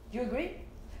 Do you agree?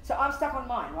 So I'm stuck on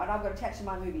mine, right? I've got attached to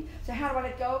my movie. So how do I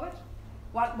let go of it?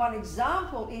 One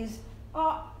example is,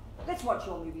 let's watch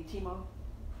your movie, Timo.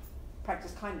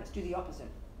 Practice kindness. Do the opposite.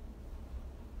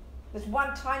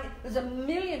 There's a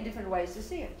million different ways to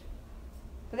see it.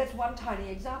 But that's one tiny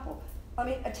example. I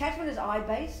mean, attachment is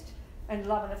I-based and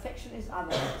love and affection is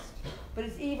other-based. But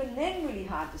it's even then really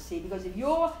hard to see because if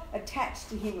you're attached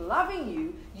to him loving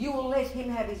you, you will let him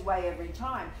have his way every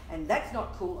time. And that's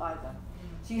not cool either.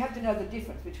 So you have to know the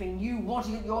difference between you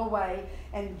wanting it your way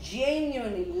and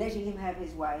genuinely letting him have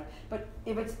his way. But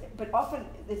often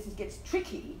this gets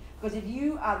tricky because if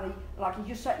you are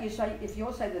if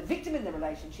you're the victim in the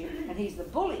relationship and he's the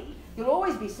bully, you'll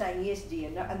always be saying yes, dear,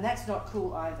 no, and that's not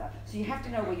cool either. So you have to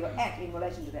know where you're at in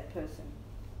relation to that person.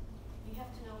 You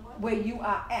have to know what? Where you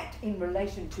are at in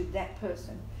relation to that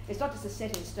person. It's not just a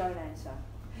set in stone answer.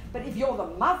 But if you're the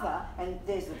mother and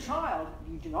there's the child,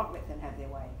 you do not let them have their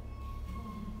way.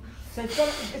 So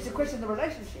it's a question of the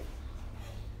relationship.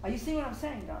 Are you seeing what I'm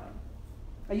saying, darling?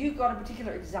 Have you got a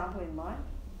particular example in mind?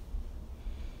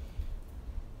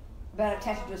 About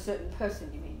attachment to a certain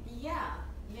person, you mean? Yeah.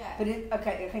 But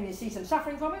can you see some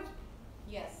suffering from it?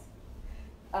 Yes.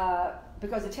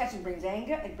 because attachment brings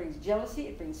anger, it brings jealousy,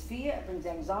 it brings fear, it brings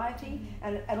anxiety,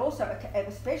 and also,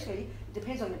 especially, it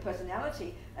depends on your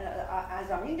personality, as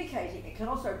I'm indicating, it can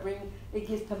also it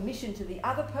gives permission to the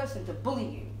other person to bully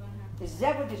you. Is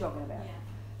that what you're talking about?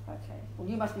 Yeah. Okay. Well,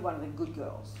 you must be one of the good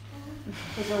girls.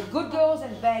 Because there are good girls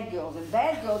and bad girls. And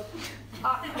bad girls,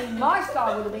 my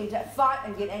style would have been to fight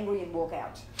and get angry and walk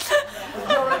out.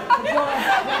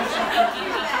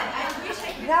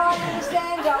 Now I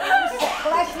understand, darling. This is a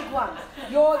classic one.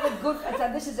 You're the good.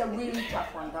 So this is a really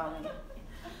tough one, darling.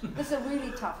 This is a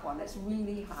really tough one. That's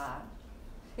really hard.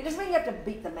 It doesn't mean you have to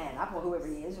beat the man up or whoever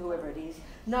he is, whoever it is.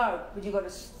 No, but you've got to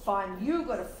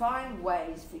find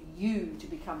ways for you to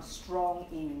become strong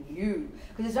in you.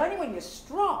 Because it's only when you're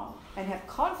strong and have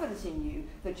confidence in you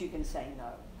that you can say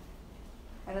no.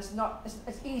 And it's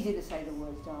easy to say the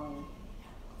words, darling.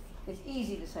 It's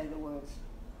easy to say the words.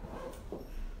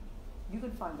 You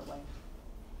can find a way.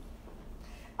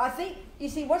 I think, you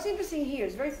see, what's interesting here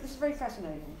is this is very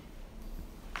fascinating.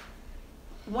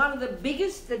 One of the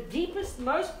biggest, the deepest,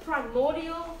 most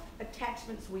primordial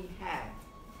attachments we have,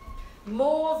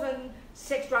 more than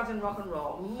sex, drugs and rock and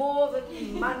roll, more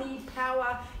than money,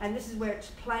 power, and this is where it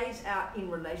plays out in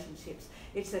relationships.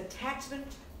 It's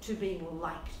attachment to being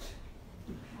liked,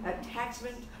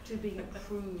 attachment to being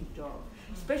approved of.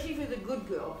 Especially if you're the good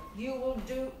girl, you will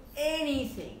do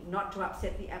anything not to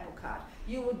upset the apple cart.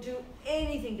 You will do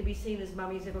anything to be seen as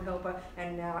mummy's little helper,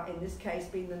 and now in this case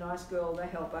being the nice girl, the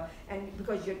helper, and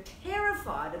because you're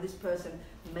terrified of this person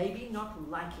maybe not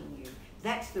liking you.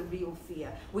 That's the real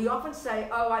fear. We often say,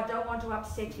 oh, I don't want to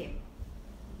upset him.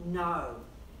 No.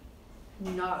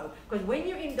 No. Because when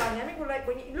you're in dynamic relationship,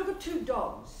 when you look at two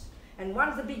dogs, and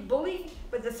one's the big bully,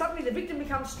 but suddenly the victim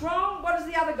becomes strong, what does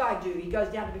the other guy do? He goes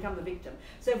down to become the victim.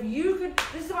 So if you could,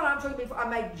 this is what I'm talking about, I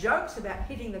made jokes about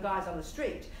hitting the guys on the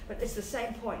street, but it's the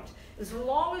same point. As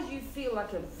long as you feel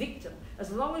like a victim, as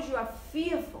long as you are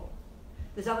fearful,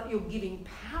 you're giving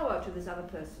power to this other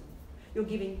person. You're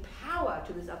giving power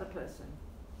to this other person.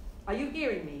 Are you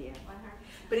hearing me here? 100%.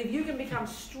 But if you can become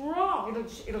strong,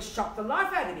 it'll shock the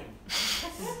life out of him.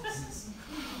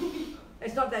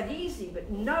 It's not that easy,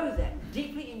 but know that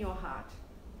deeply in your heart.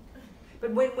 But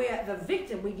when we're the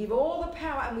victim, we give all the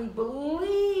power and we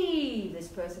believe this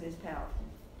person is powerful.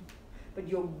 But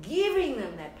you're giving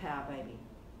them that power, baby.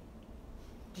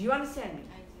 Do you understand me?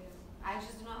 I do. I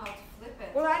just don't know how to flip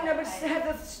it. Well, I know, but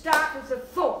have to start with the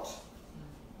thought.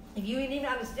 If you didn't even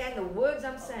understand the words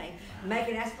I'm saying, make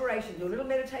an aspiration. Do a little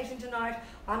meditation tonight.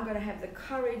 I'm going to have the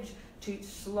courage to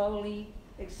slowly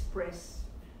express.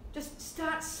 Just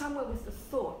start somewhere with the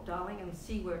thought, darling, and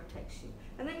see where it takes you.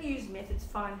 And then use methods,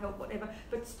 find help, whatever.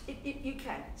 But you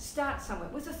can. Start somewhere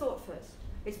with the thought first.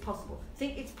 It's possible.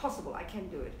 Think it's possible. I can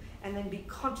do it. And then be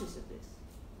conscious of this.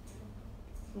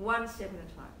 One step at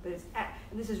a time. But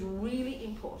and this is really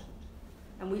important.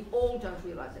 And we all don't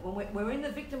realise it. When we're in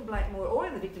the victim blame, we're all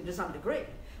in the victim to some degree.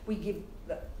 We give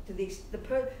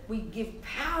we give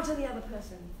power to the other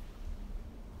person.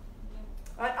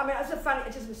 I mean, it's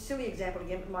just a silly example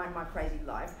again from my crazy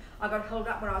life. I got held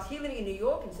up when I was here living in New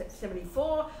York in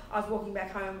 1974. I was walking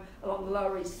back home along the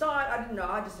Lower East Side. I didn't know,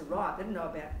 I just arrived. I didn't know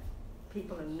about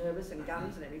people and nervous and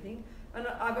guns and everything. And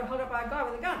I got held up by a guy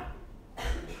with a gun.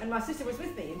 And my sister was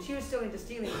with me, and she was still into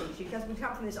stealing things. We'd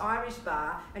come from this Irish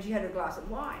bar, and she had a glass of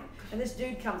wine. And this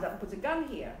dude comes up and puts a gun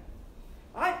here.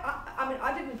 I mean,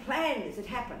 I didn't plan this. It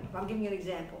happened. I'm giving you an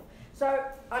example. So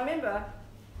I remember...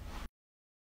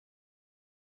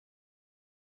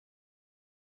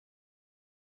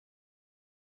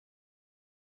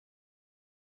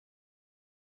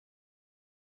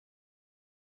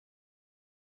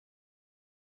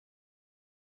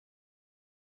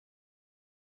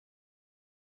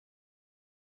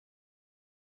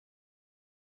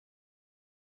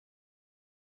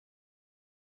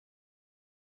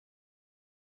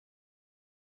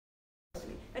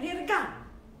 And he had a gun.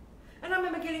 And I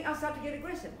remember I started to get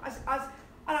aggressive.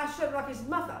 And I showed like his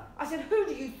mother. I said, who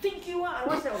do you think you are?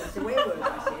 And I said, oh, that's a swear word,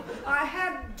 I said.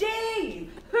 How dare you?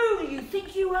 Who do you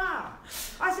think you are?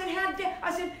 I said,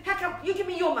 how come you give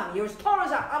me your money? You're as poor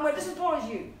as I'm just as poor as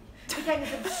you. It became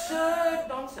this absurd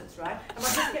nonsense, right? And my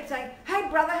sister kept saying, hey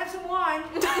brother, have some wine.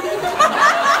 I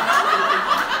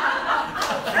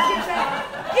kept saying,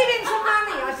 give him some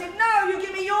money. I said, no, you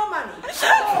give me your money.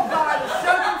 Oh God, I was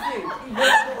so confused. He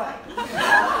walked away.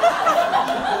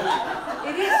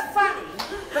 It is funny,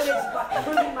 but it's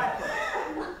proving my point.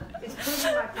 It's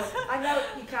proving my point. I know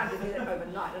you can't do that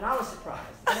overnight, and I was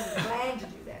surprised. I didn't plan to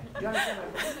do that. Do you understand my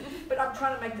point? But I'm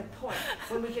trying to make the point.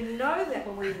 When we can know that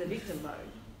when we're in the victim mode,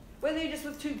 whether you're just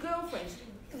with two girlfriends,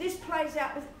 this plays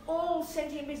out with all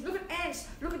sentient beings. Look at ants,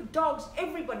 look at dogs,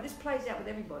 everybody. This plays out with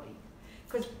everybody.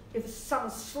 Because if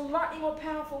someone's slightly more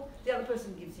powerful, the other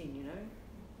person gives in, you know.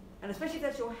 And especially if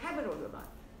that's your habit all your life.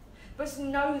 But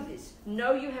know this.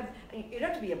 Know you have, you don't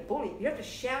have to be a bully. You don't have to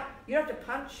shout. You don't have to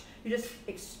punch. You just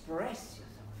express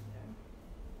yourself, you know.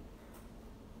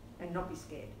 And not be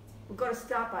scared. We've got to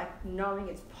start by knowing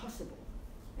it's possible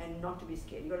and not to be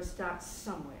scared. You've got to start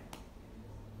somewhere.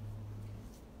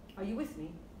 Are you with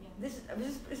me? Yeah. This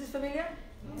is familiar?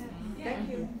 Yeah. Thank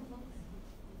you.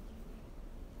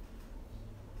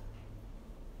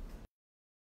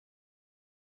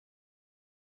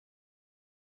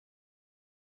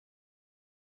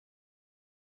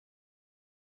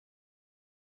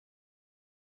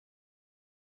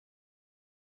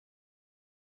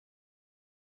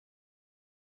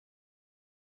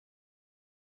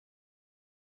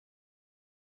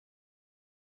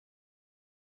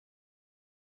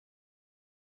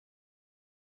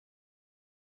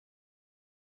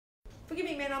 Forgive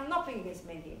me, men, I'm not being against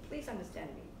men here. Please understand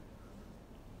me.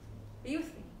 Are you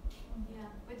with me? Yeah,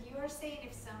 but you are saying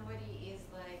if somebody is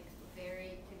like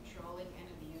very controlling and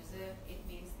abusive, it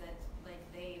means that like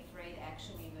they afraid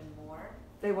actually even more.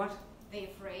 They what? They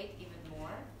afraid even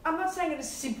more. I'm not saying it as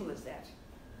simple as that.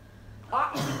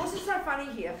 What's so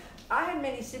funny here? I had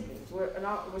many siblings. There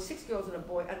were 6 girls and a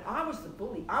boy, and I was the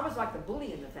bully. I was like the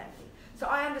bully in the family. So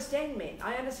I understand men.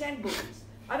 I understand bullies.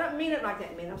 I don't mean it like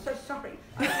that, men. I'm so sorry.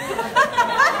 But I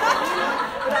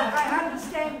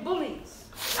understand bullies.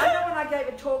 I know when I gave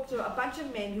a talk to a bunch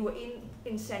of men who were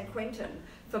in San Quentin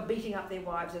for beating up their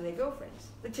wives and their girlfriends.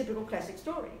 The typical classic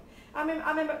story. I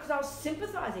remember because I was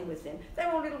sympathising with them. They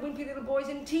were all little wimpy little boys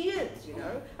in tears, you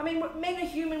know. I mean, men are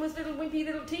human with little wimpy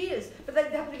little tears, but they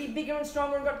happen to be bigger and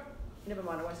stronger and got... Never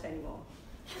mind, I won't say anymore.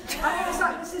 It's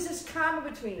like there's this karma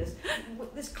between us.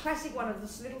 This classic one of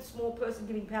this little small person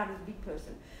giving power to the big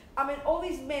person. I mean, all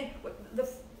these men, the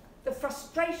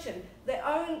frustration, their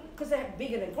own, because they're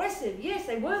big and aggressive, yes,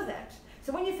 they were that.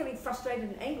 So when you're feeling frustrated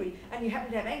and angry, and you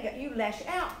happen to have anger, you lash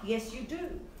out. Yes, you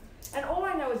do. And all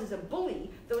I know is as a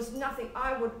bully, there was nothing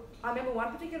I remember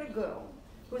one particular girl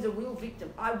who was a real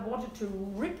victim. I wanted to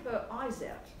rip her eyes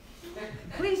out.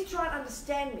 Please try and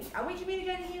understand me. Are we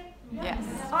communicating here? Yes.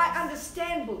 I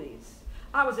understand bullies.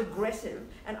 I was aggressive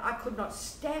and I could not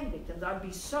stand victims. I'd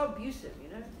be so abusive, you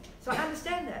know. So I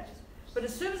understand that. But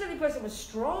as soon as any person was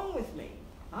strong with me,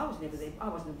 I was never there. I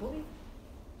wasn't a bully.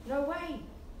 No way.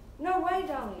 No way,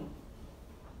 darling.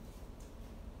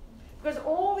 Because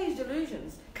all these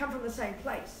delusions come from the same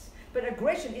place. But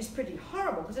aggression is pretty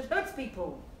horrible because it hurts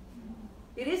people.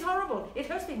 It is horrible. It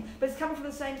hurts people. But it's coming from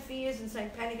the same fears and same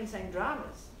panic and same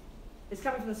dramas. It's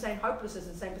coming from the same hopelessness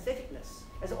and same patheticness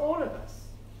as all of us.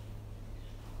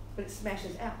 But it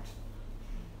smashes out.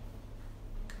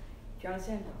 Do you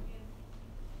understand that?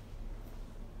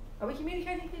 Are we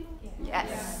communicating, people? Yeah.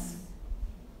 Yes.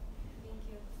 Thank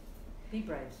you. Be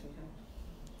brave, sweetheart.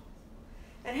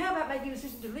 And how about making a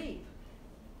decision to leave?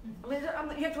 I mean,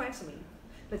 you have to answer me.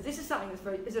 But this is something that's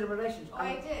very... Is it a relationship? Oh,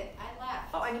 I did. I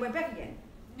left. Oh, and you went back again?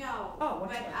 No. Oh,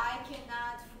 what's but that? I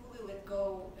cannot fully let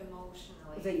go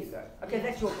emotionally. There you go. Okay, Yeah.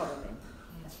 that's your problem then.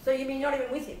 So you mean you're not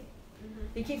even with him?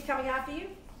 Mm-hmm. He keeps coming after you?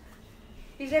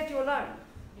 He's left you alone?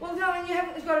 Well, darling, you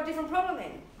haven't got a different problem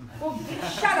then. Well,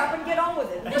 shut up and get on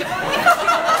with it.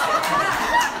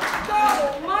 God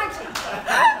almighty! For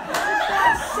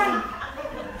God's sake!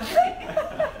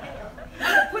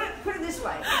 Put it this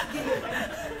way.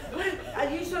 Are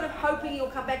you sort of hoping he'll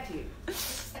come back to you?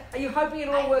 Are you hoping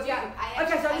it'll all work out?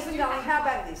 Okay, so listen, darling, how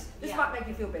about this? This might make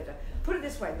you feel better. Put it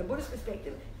this way, the Buddhist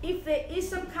perspective. If there is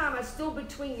some karma still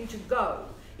between you to go,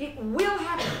 it will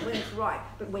happen when it's right,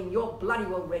 but when you're bloody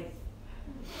well ready.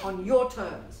 On your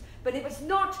terms. But if it's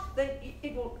not, then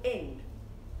it will end.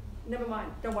 Never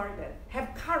mind. Don't worry about it.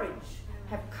 Have courage.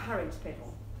 Have courage,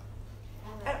 Petal.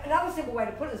 Another simple way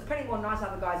to put it, there's plenty more nice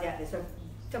other guys out there, so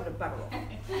tell them to bugger off.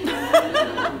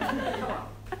 Come on.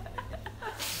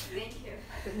 Thank you.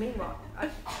 But meanwhile,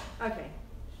 okay.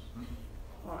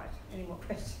 All right. Any more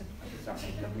questions? Sorry.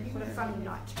 What a funny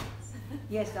night.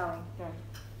 Yes, darling. Go.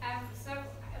 So,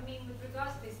 I mean, with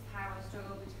regards to this power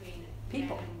struggle between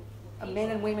People. men Men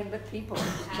and women, but people.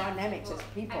 Dynamics as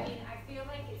people. I mean, I feel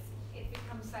like it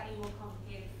becomes slightly more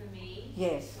complicated for me.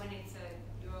 Yes. When it's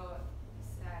your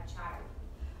child.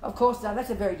 Of course, now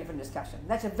that's a very different discussion.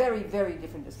 That's a very, very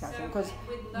different discussion because So,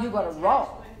 with love you've got a and role.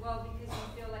 attachment, well, because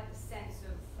you feel like the sense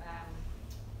of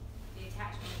the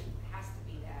attachment has to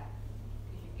be there.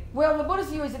 'Cause you've given Well, the Buddhist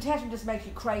view is attachment just makes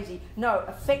you crazy. No,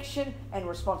 affection and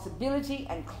responsibility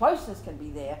and closeness can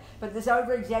be there, but this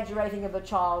over-exaggerating of the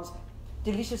child's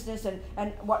deliciousness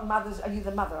and what mothers, are you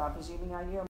the mother, I'm presuming, are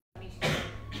you? I mean,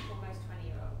 she's almost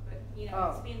 20-year-old, but you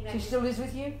know, it's been. She still lives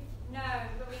with you? No,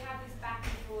 but we have this back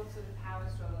and forth sort of power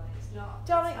struggle, and it's not.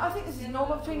 Darling, I think this is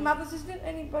normal between mothers, isn't it?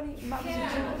 Anybody, mothers and Yeah.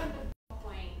 children? At what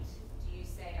point do you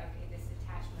say, okay, this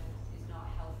attachment is not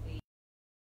healthy?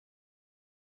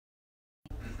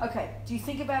 Okay, do you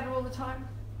think about it all the time?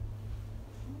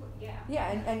 Yeah. Yeah,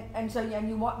 and so, yeah, and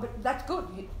you want, but that's good,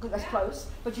 that's close,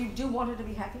 but you do want her to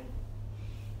be happy?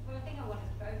 Well, I think I want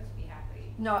us both to be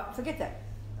happy. No, forget that.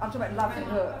 I'm talking about loving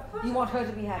her. You want her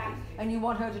to be happy, and you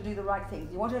want her to do the right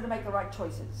things. You want her to make the right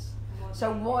choices.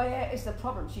 So where is the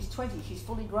problem? She's 20, she's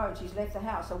fully grown, she's left the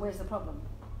house, so where's the problem?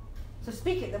 So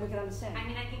speak it, then we can understand. I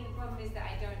mean, I think the problem is that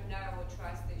I don't know or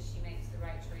trust that she makes the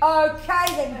right choice.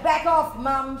 Okay, then back off,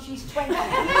 Mum. She's 20. Come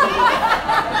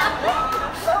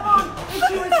on. If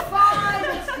she was 5,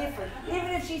 it's different.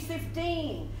 Even if she's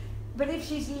 15. But if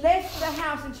she's left the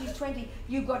house and she's 20,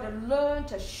 you've got to learn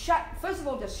to first of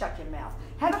all, just shut your mouth.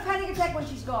 Have a panic attack when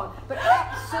she's gone. But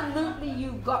absolutely,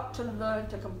 you've got to learn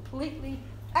to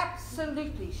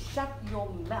absolutely shut your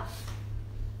mouth.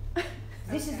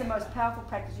 This is the most powerful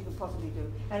practice you can possibly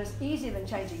do. And it's easier than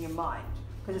changing your mind,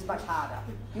 because it's much harder.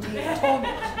 You'll be in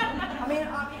torment. I mean,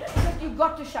 you've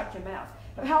got to shut your mouth.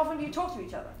 But how often do you talk to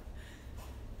each other?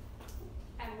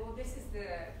 And well, this is the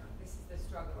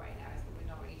struggle right now, is that we're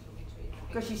not really talking to each other.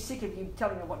 Because she's sick of you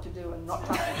telling her what to do and not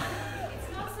trusting her.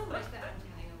 It's not so much that I'm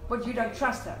telling her what But you don't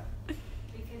trust her.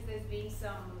 Because there's been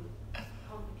some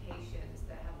complications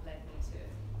that have led me to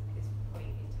this point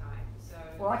in time. So.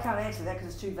 Well, I can't answer that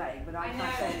because it's too vague, but I can't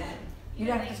know. say that. You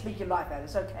don't have to speak your life out,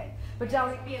 it's okay. But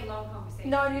darling, It could be a long conversation.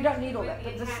 no, you don't need all With that.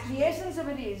 But the attachment. essence of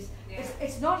it is, Yeah.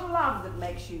 it's not love that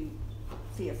makes you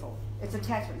fearful. It's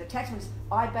attachment. Attachment is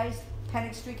I-based,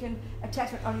 panic-stricken.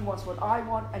 Attachment only wants what I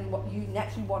want and what you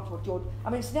naturally want, what you're... I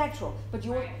mean, it's natural. But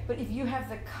but if you have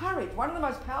the courage, one of the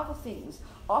most powerful things,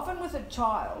 often with a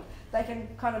child, they can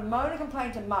kind of moan and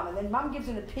complain to mum, and then mum gives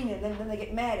an opinion, and then they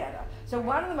get mad at her. So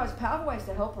one of the most powerful ways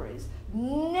to help her is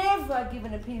never give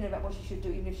an opinion about what she should do,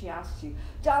 even if she asks you.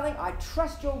 Darling, I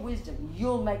trust your wisdom.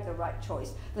 You'll make the right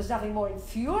choice. There's nothing more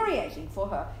infuriating for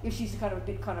her if she's kind of a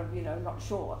bit not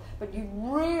sure. But you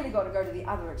really got to go to the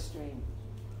other extreme.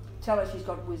 Tell her she's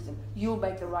got wisdom. You'll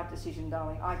make the right decision,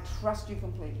 darling. I trust you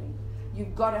completely.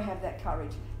 You've got to have that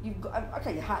courage.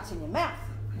 Okay, your heart's in your mouth.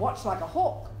 Watch like a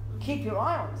hawk. Keep your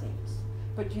eye on things.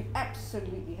 But you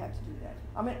absolutely have to do that.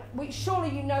 I mean, surely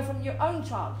you know from your own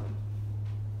childhood.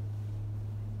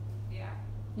 Yeah.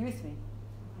 You with me?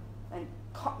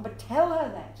 But tell her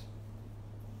that.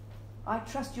 I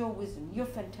trust your wisdom. You're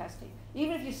fantastic.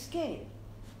 Even if you're scared.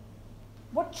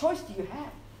 What choice do you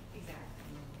have? Exactly.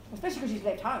 Especially because she's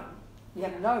left home. You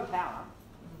have no power.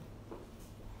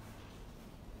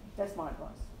 That's my advice.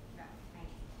 No, thank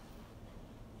you.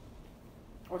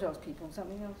 What else, people?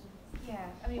 Something else? Yeah,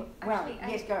 I mean, Wow. actually,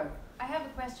 Yes, go. I have a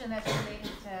question that's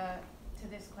related to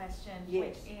this question, Yes.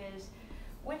 which is,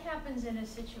 what happens in a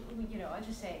situation, I'll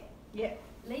just say, Yeah.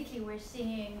 lately we're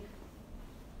seeing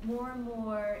more and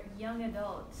more young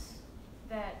adults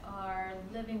that are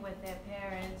living with their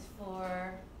parents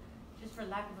just for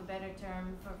lack of a better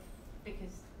term,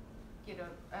 because,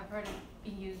 I've heard it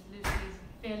being used loosely as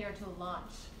failure to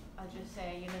launch. I'll just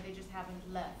say, they just haven't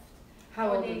left.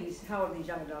 How old are these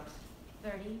young adults?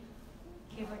 30,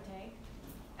 give or take.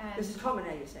 And This is common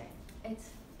now, you're saying? It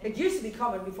it's used to be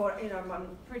common before,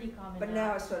 pretty common but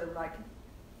now it's sort of like,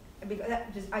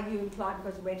 are you implying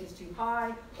because the rent is too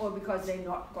high, or because they've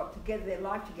not got together their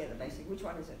life together, basically? Which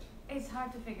one is it? It's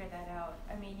hard to figure that out.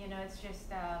 I mean, it's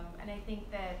just, and I think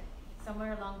that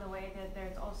somewhere along the way that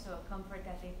there's also a comfort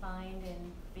that they find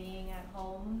in being at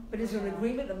home. But is there an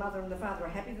agreement the mother and the father are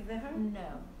happy that they're home?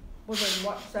 No. Well then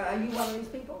what, so are you one of these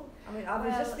people? I mean,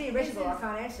 it's just theoretical, I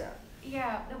can't answer.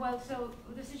 Yeah, well, so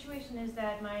the situation is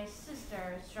that my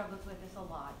sister struggles with this a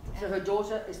lot. So her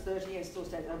daughter is 30 and still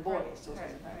stays, her boy still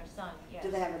stays at home. Her son, yes.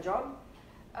 Do they have a job?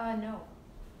 No.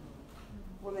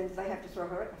 Well then they have to throw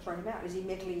him out. Is he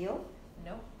mentally ill?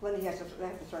 No. Well then they have to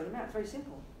throw him out. It's very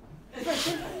simple. It's very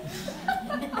simple.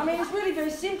 I mean, it's really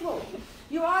very simple.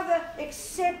 You either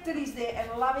accept that he's there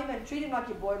and love him and treat him like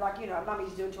your boy, like,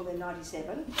 mummies do until they're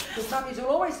 97, because mummies will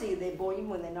always see their boy even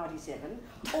when they're 97,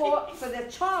 or for their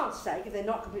child's sake, if they're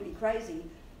not completely crazy,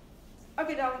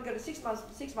 okay, darling, got a 6 months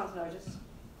notice.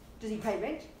 Does he pay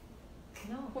rent?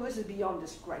 No. Well, this is beyond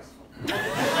disgraceful. They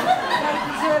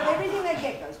deserve everything they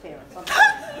get, those parents.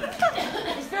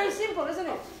 It's very simple, isn't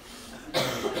it?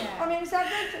 Yeah. I mean, it's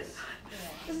outrageous. Yeah.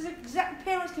 This is exact.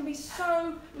 Parents can be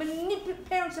so manipulative.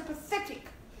 Parents are pathetic.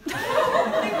 Yeah.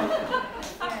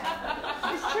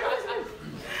 It's true, isn't it?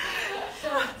 So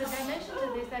the dimension to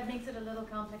this that makes it a little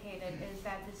complicated is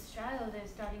that this child is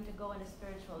starting to go on a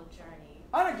spiritual journey.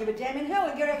 I don't give a damn in hell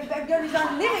and go his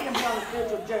own living and be on a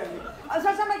spiritual journey.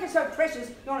 So some make it so precious,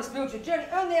 you're on a spiritual journey,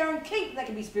 earn their own keep, they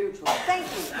can be spiritual. Thank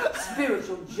you.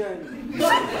 Spiritual journey.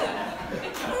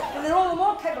 And they're all the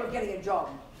more capable of getting a job.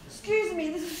 Excuse me,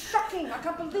 this is shocking. I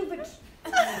can't believe it.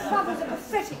 Mothers are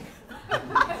pathetic.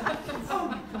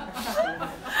 Oh.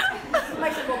 It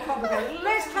makes it more complicated.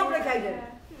 Less complicated.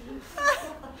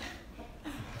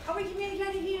 Are we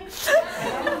communicating here?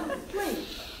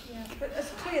 Please. Yeah. But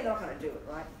it's clear they're not going to do it,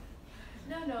 right?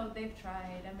 No, they've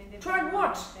tried. I mean, they've Tried done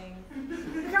what? things.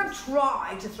 You can't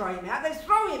try to throw him out. They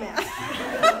throw him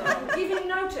out. Give him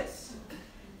notice.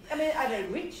 I mean, are they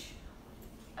rich?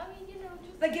 I mean, just...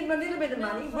 They give him a little bit of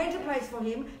money, rent a place for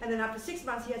him, and then after 6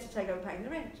 months he has to take over paying the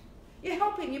rent. You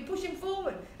help him, you push him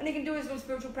forward, and he can do his little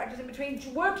spiritual practice in between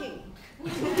working. Do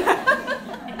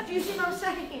you see what I'm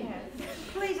saying?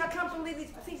 Please, I can't believe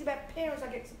these things about parents. I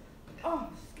get... Oh,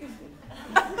 excuse me.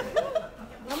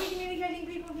 Are we communicating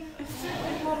people here?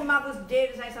 Any more mothers dare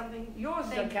to say something? Yours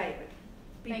is okay, but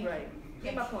be brave.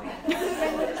 Get my point.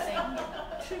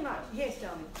 Too much. Yes,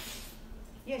 darling.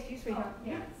 Yes, you sweetheart.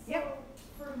 Yeah. Yep.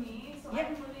 So for me, Yep.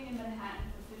 I've been living in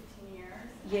Manhattan for 15 years.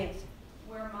 Yes.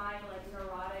 Where my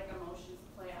neurotic emotions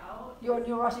play out. Your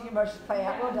neurotic emotions play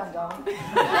out. Well done, darling. And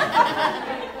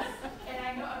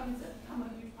I know I'm a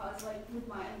huge positive, with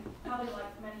my, probably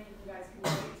many of you guys can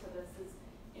relate to this, is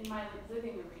in my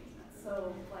living arrangement.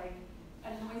 So a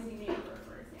noisy neighbor,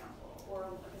 for example, or a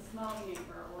smelly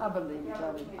neighbor. Or I believe you,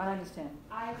 darling. I understand.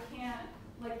 I can't,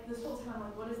 this whole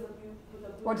time, what is the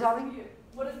What, darling? view?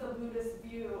 What is the Buddhist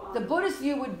view on The Buddhist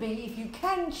view would be if you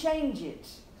can change it.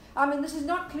 I mean, this is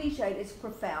not cliched, it's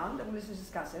profound, and we'll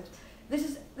discuss it. This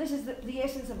is the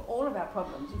essence of all of our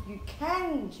problems. If you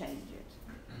can change it,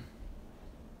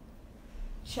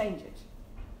 change it.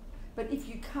 But if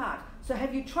you can't, so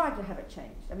have you tried to have it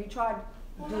changed? Have you tried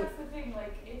Well, do it? that's the thing.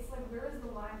 It's where is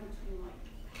the line between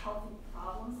healthy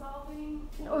problem solving?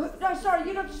 No, sorry,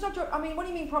 you're not. Just not. I mean, what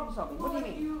do you mean problem solving? Well, what do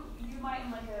you mean? You might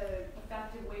in a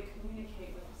effective way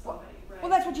communicate with somebody, right? Well,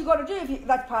 that's what you got to do.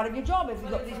 That's part of your job. If you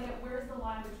But got it's this. where's the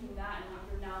line between that and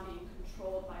you're now being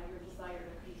controlled by your desire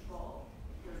to control?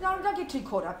 No, don't get too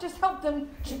caught up. Just help them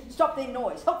stop their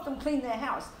noise. Help them clean their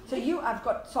house. So you have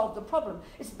got solved the problem.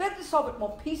 It's better to solve it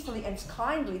more peacefully and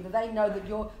kindly, that they know that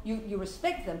you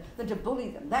respect them, than to bully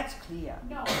them. That's clear.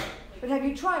 No. But have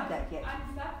you tried that yet?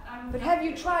 But have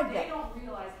you tried that? They don't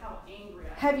realize how angry I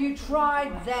am. Have you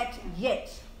tried that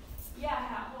yet? Yeah, I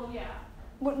have. Well, yeah.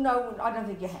 Well, no, I don't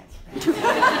think you have.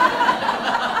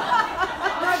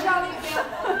 No, darling.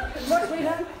 What,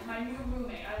 sweetheart? My new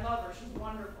roommate. I love her. She's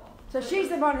wonderful. So she's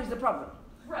the one who's the problem.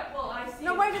 Right. Well, I see.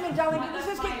 No, wait a minute, darling. Let's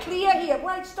just get clear here.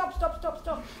 Wait, stop.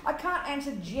 I can't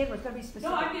answer general. It's got to be specific.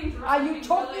 No, I'm being direct. Are you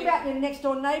talking about your next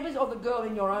door neighbours or the girl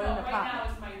in your own No, apartment? right now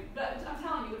it's my. But I'm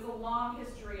telling you, it's a long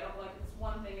history of it's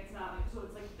one thing. It's not so.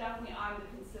 It's definitely I'm the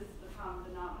common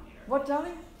denominator. What,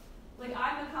 darling? I'm the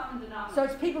common denominator. So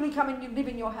it's people who come and live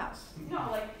in your house.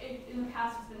 No, in the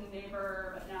past it's been a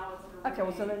neighbor, but now it's a Okay,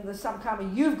 well, so then there's some karma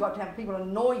you've got to have people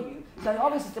annoy you. So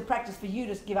obviously it's a practice for you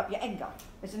to give up your anger.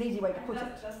 It's an easy way to put it.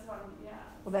 That's what yeah.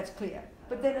 Well, that's clear.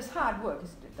 But then it's hard work,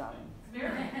 isn't it, darling? It's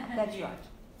very. That's right.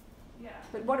 Yeah.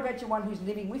 But what about your one who's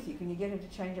living with you? Can you get her to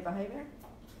change her behaviour?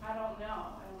 I don't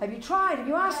know. Have you tried? Have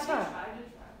you asked her? I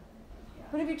did try. Yeah.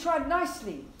 But have you tried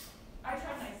nicely? I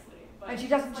tried nicely, but And she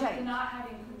doesn't it's change. The not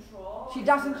having control. She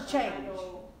doesn't where change. I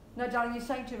go, No, darling, you're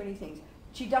saying too many things.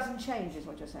 She doesn't change, is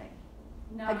what you're saying.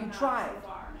 no, Have you not tried? So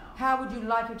far, no. How would you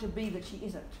like her to be that she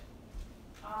isn't?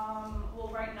 Well,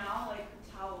 right now, her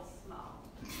towels smell.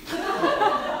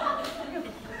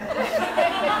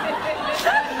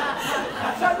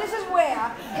 So this is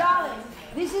where, darling,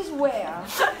 if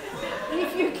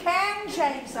you can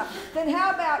change something, then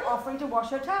how about offering to wash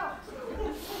her towels?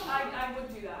 I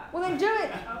would do that. Well, then do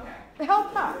it. Okay.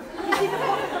 Help her. You see, the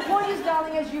point is,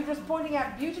 darling, as you're just pointing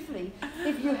out beautifully,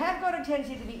 if you have got a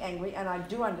tendency to be angry, and I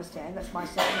do understand, that's my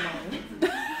second name,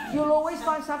 you'll always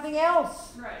find something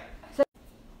else. Right. So,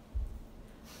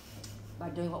 by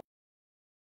doing what?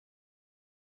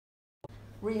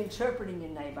 Reinterpreting your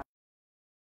neighbour.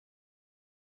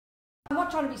 I'm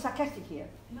not trying to be sarcastic here.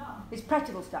 No. It's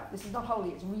practical stuff. This is not holy.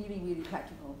 It's really, really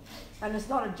practical. And it's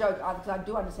not a joke, because I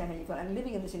do understand how you feel. And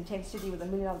living in this intense city with a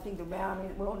million other things around, I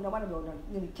mean, no wonder we're all going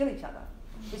to nearly kill each other.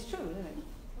 It's true, isn't it?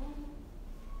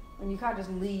 And you can't just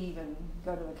leave and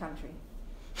go to the country.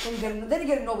 Then you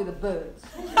get annoyed with the birds.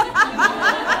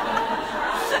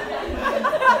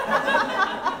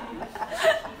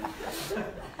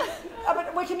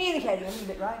 But we're communicating a little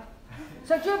bit, right?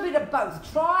 So do a bit of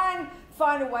both. Try and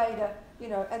find a way to You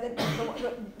know, and then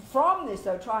from this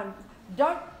though, try and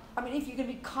don't. I mean, if you can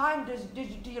be kind, do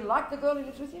you like the girl who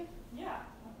lives with you? Yeah.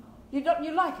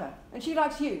 You like her, and she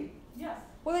likes you. Yes.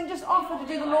 Well, then just offer to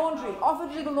do the laundry. Offer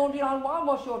to do the laundry, and I'll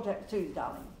wash your shoes,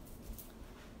 darling.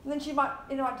 And then she might,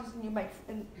 you know, just you make.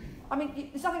 And, I mean,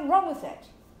 there's nothing wrong with that.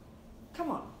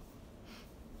 Come on.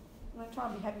 And try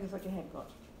and be happy with what you have got.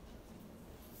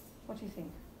 What do you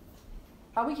think?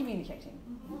 Are we communicating?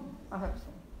 Mm-hmm. I hope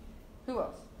so. Who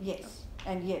else? Yes.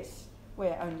 And yes.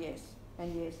 Where? Oh, yes.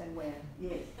 And yes. And where?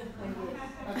 Yes. And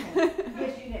yes. Okay.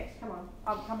 Yes, you next. Come on.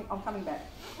 I'm coming back.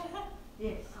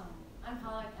 Yes. I'm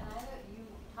Pollock, and I know you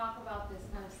talk about this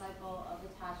kind of cycle of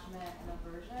attachment and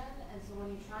aversion, and so when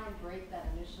you try and break that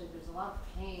initially, there's a lot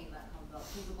of pain that comes up,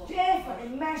 physical pain.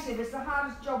 Definitely massive. It's the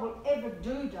hardest job we'll ever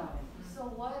do, darling.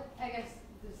 So what, I guess,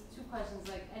 there's two questions,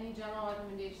 like any general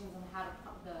recommendations on how to,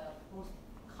 the most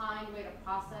kind way to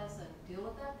process and deal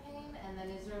with that pain, and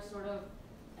then is there a sort of,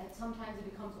 and sometimes it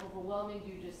becomes overwhelming, do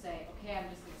you just say, okay, I'm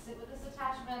just going to sit with this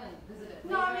attachment and visit it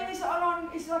later? No, I mean,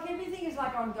 it's like everything is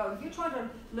like ongoing. If you're trying to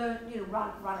learn, you know,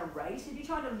 run a race, if you're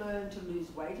trying to learn to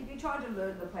lose weight, if you're trying to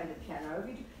learn to play the piano,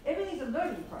 everything's a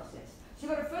learning process. So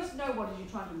you've got to first know what it is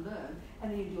you're trying to learn,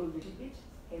 and then you do a little bit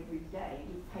every day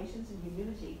with patience and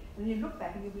humility, and then you look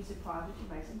back and you'll be surprised that you've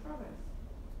made some progress.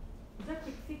 Is that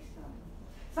quick fix, darling?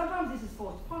 Sometimes this is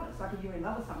forced upon us, like if you're in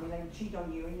love with somebody, they cheat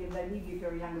on you and they leave you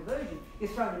for a younger version, you're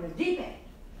thrown in the deep end.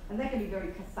 And that can be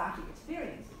very cathartic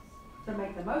experiences. So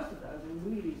make the most of those and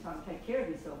really try to take care of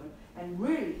yourself and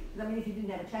really, I mean, if you didn't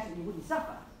have attachment, you wouldn't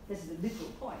suffer. This is the literal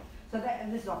point. So that,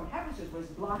 and this often happens to us, whereas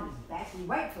blind as bats, we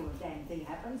wait till the damn thing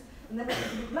happens, and then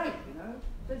it's a bit late, you know?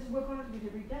 So just work on it a bit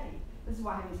every day. This is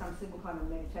why having some simple kind of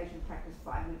meditation practice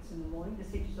 5 minutes in the morning to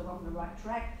set yourself on the right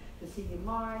track, to see your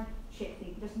mind, check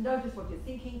things, just notice what you're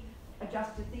thinking,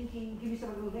 adjust your thinking, give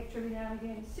yourself a little lecture every now and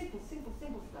again. Simple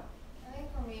stuff. I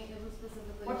think for me, it was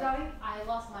specifically, What, like, darling? I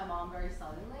lost my mom very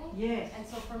suddenly. Yes. And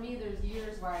so for me, there's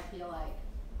years where I feel like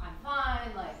I'm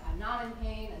fine, like I'm not in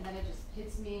pain, and then it just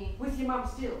hits me With your mum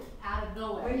still? out of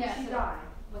nowhere. When did Yeah, she so- die?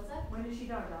 What's that? When did she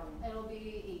die, darling? It'll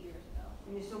be 8 years ago.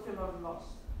 And you still feel a lot of loss?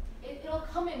 It'll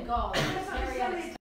come and go. It's It's very not-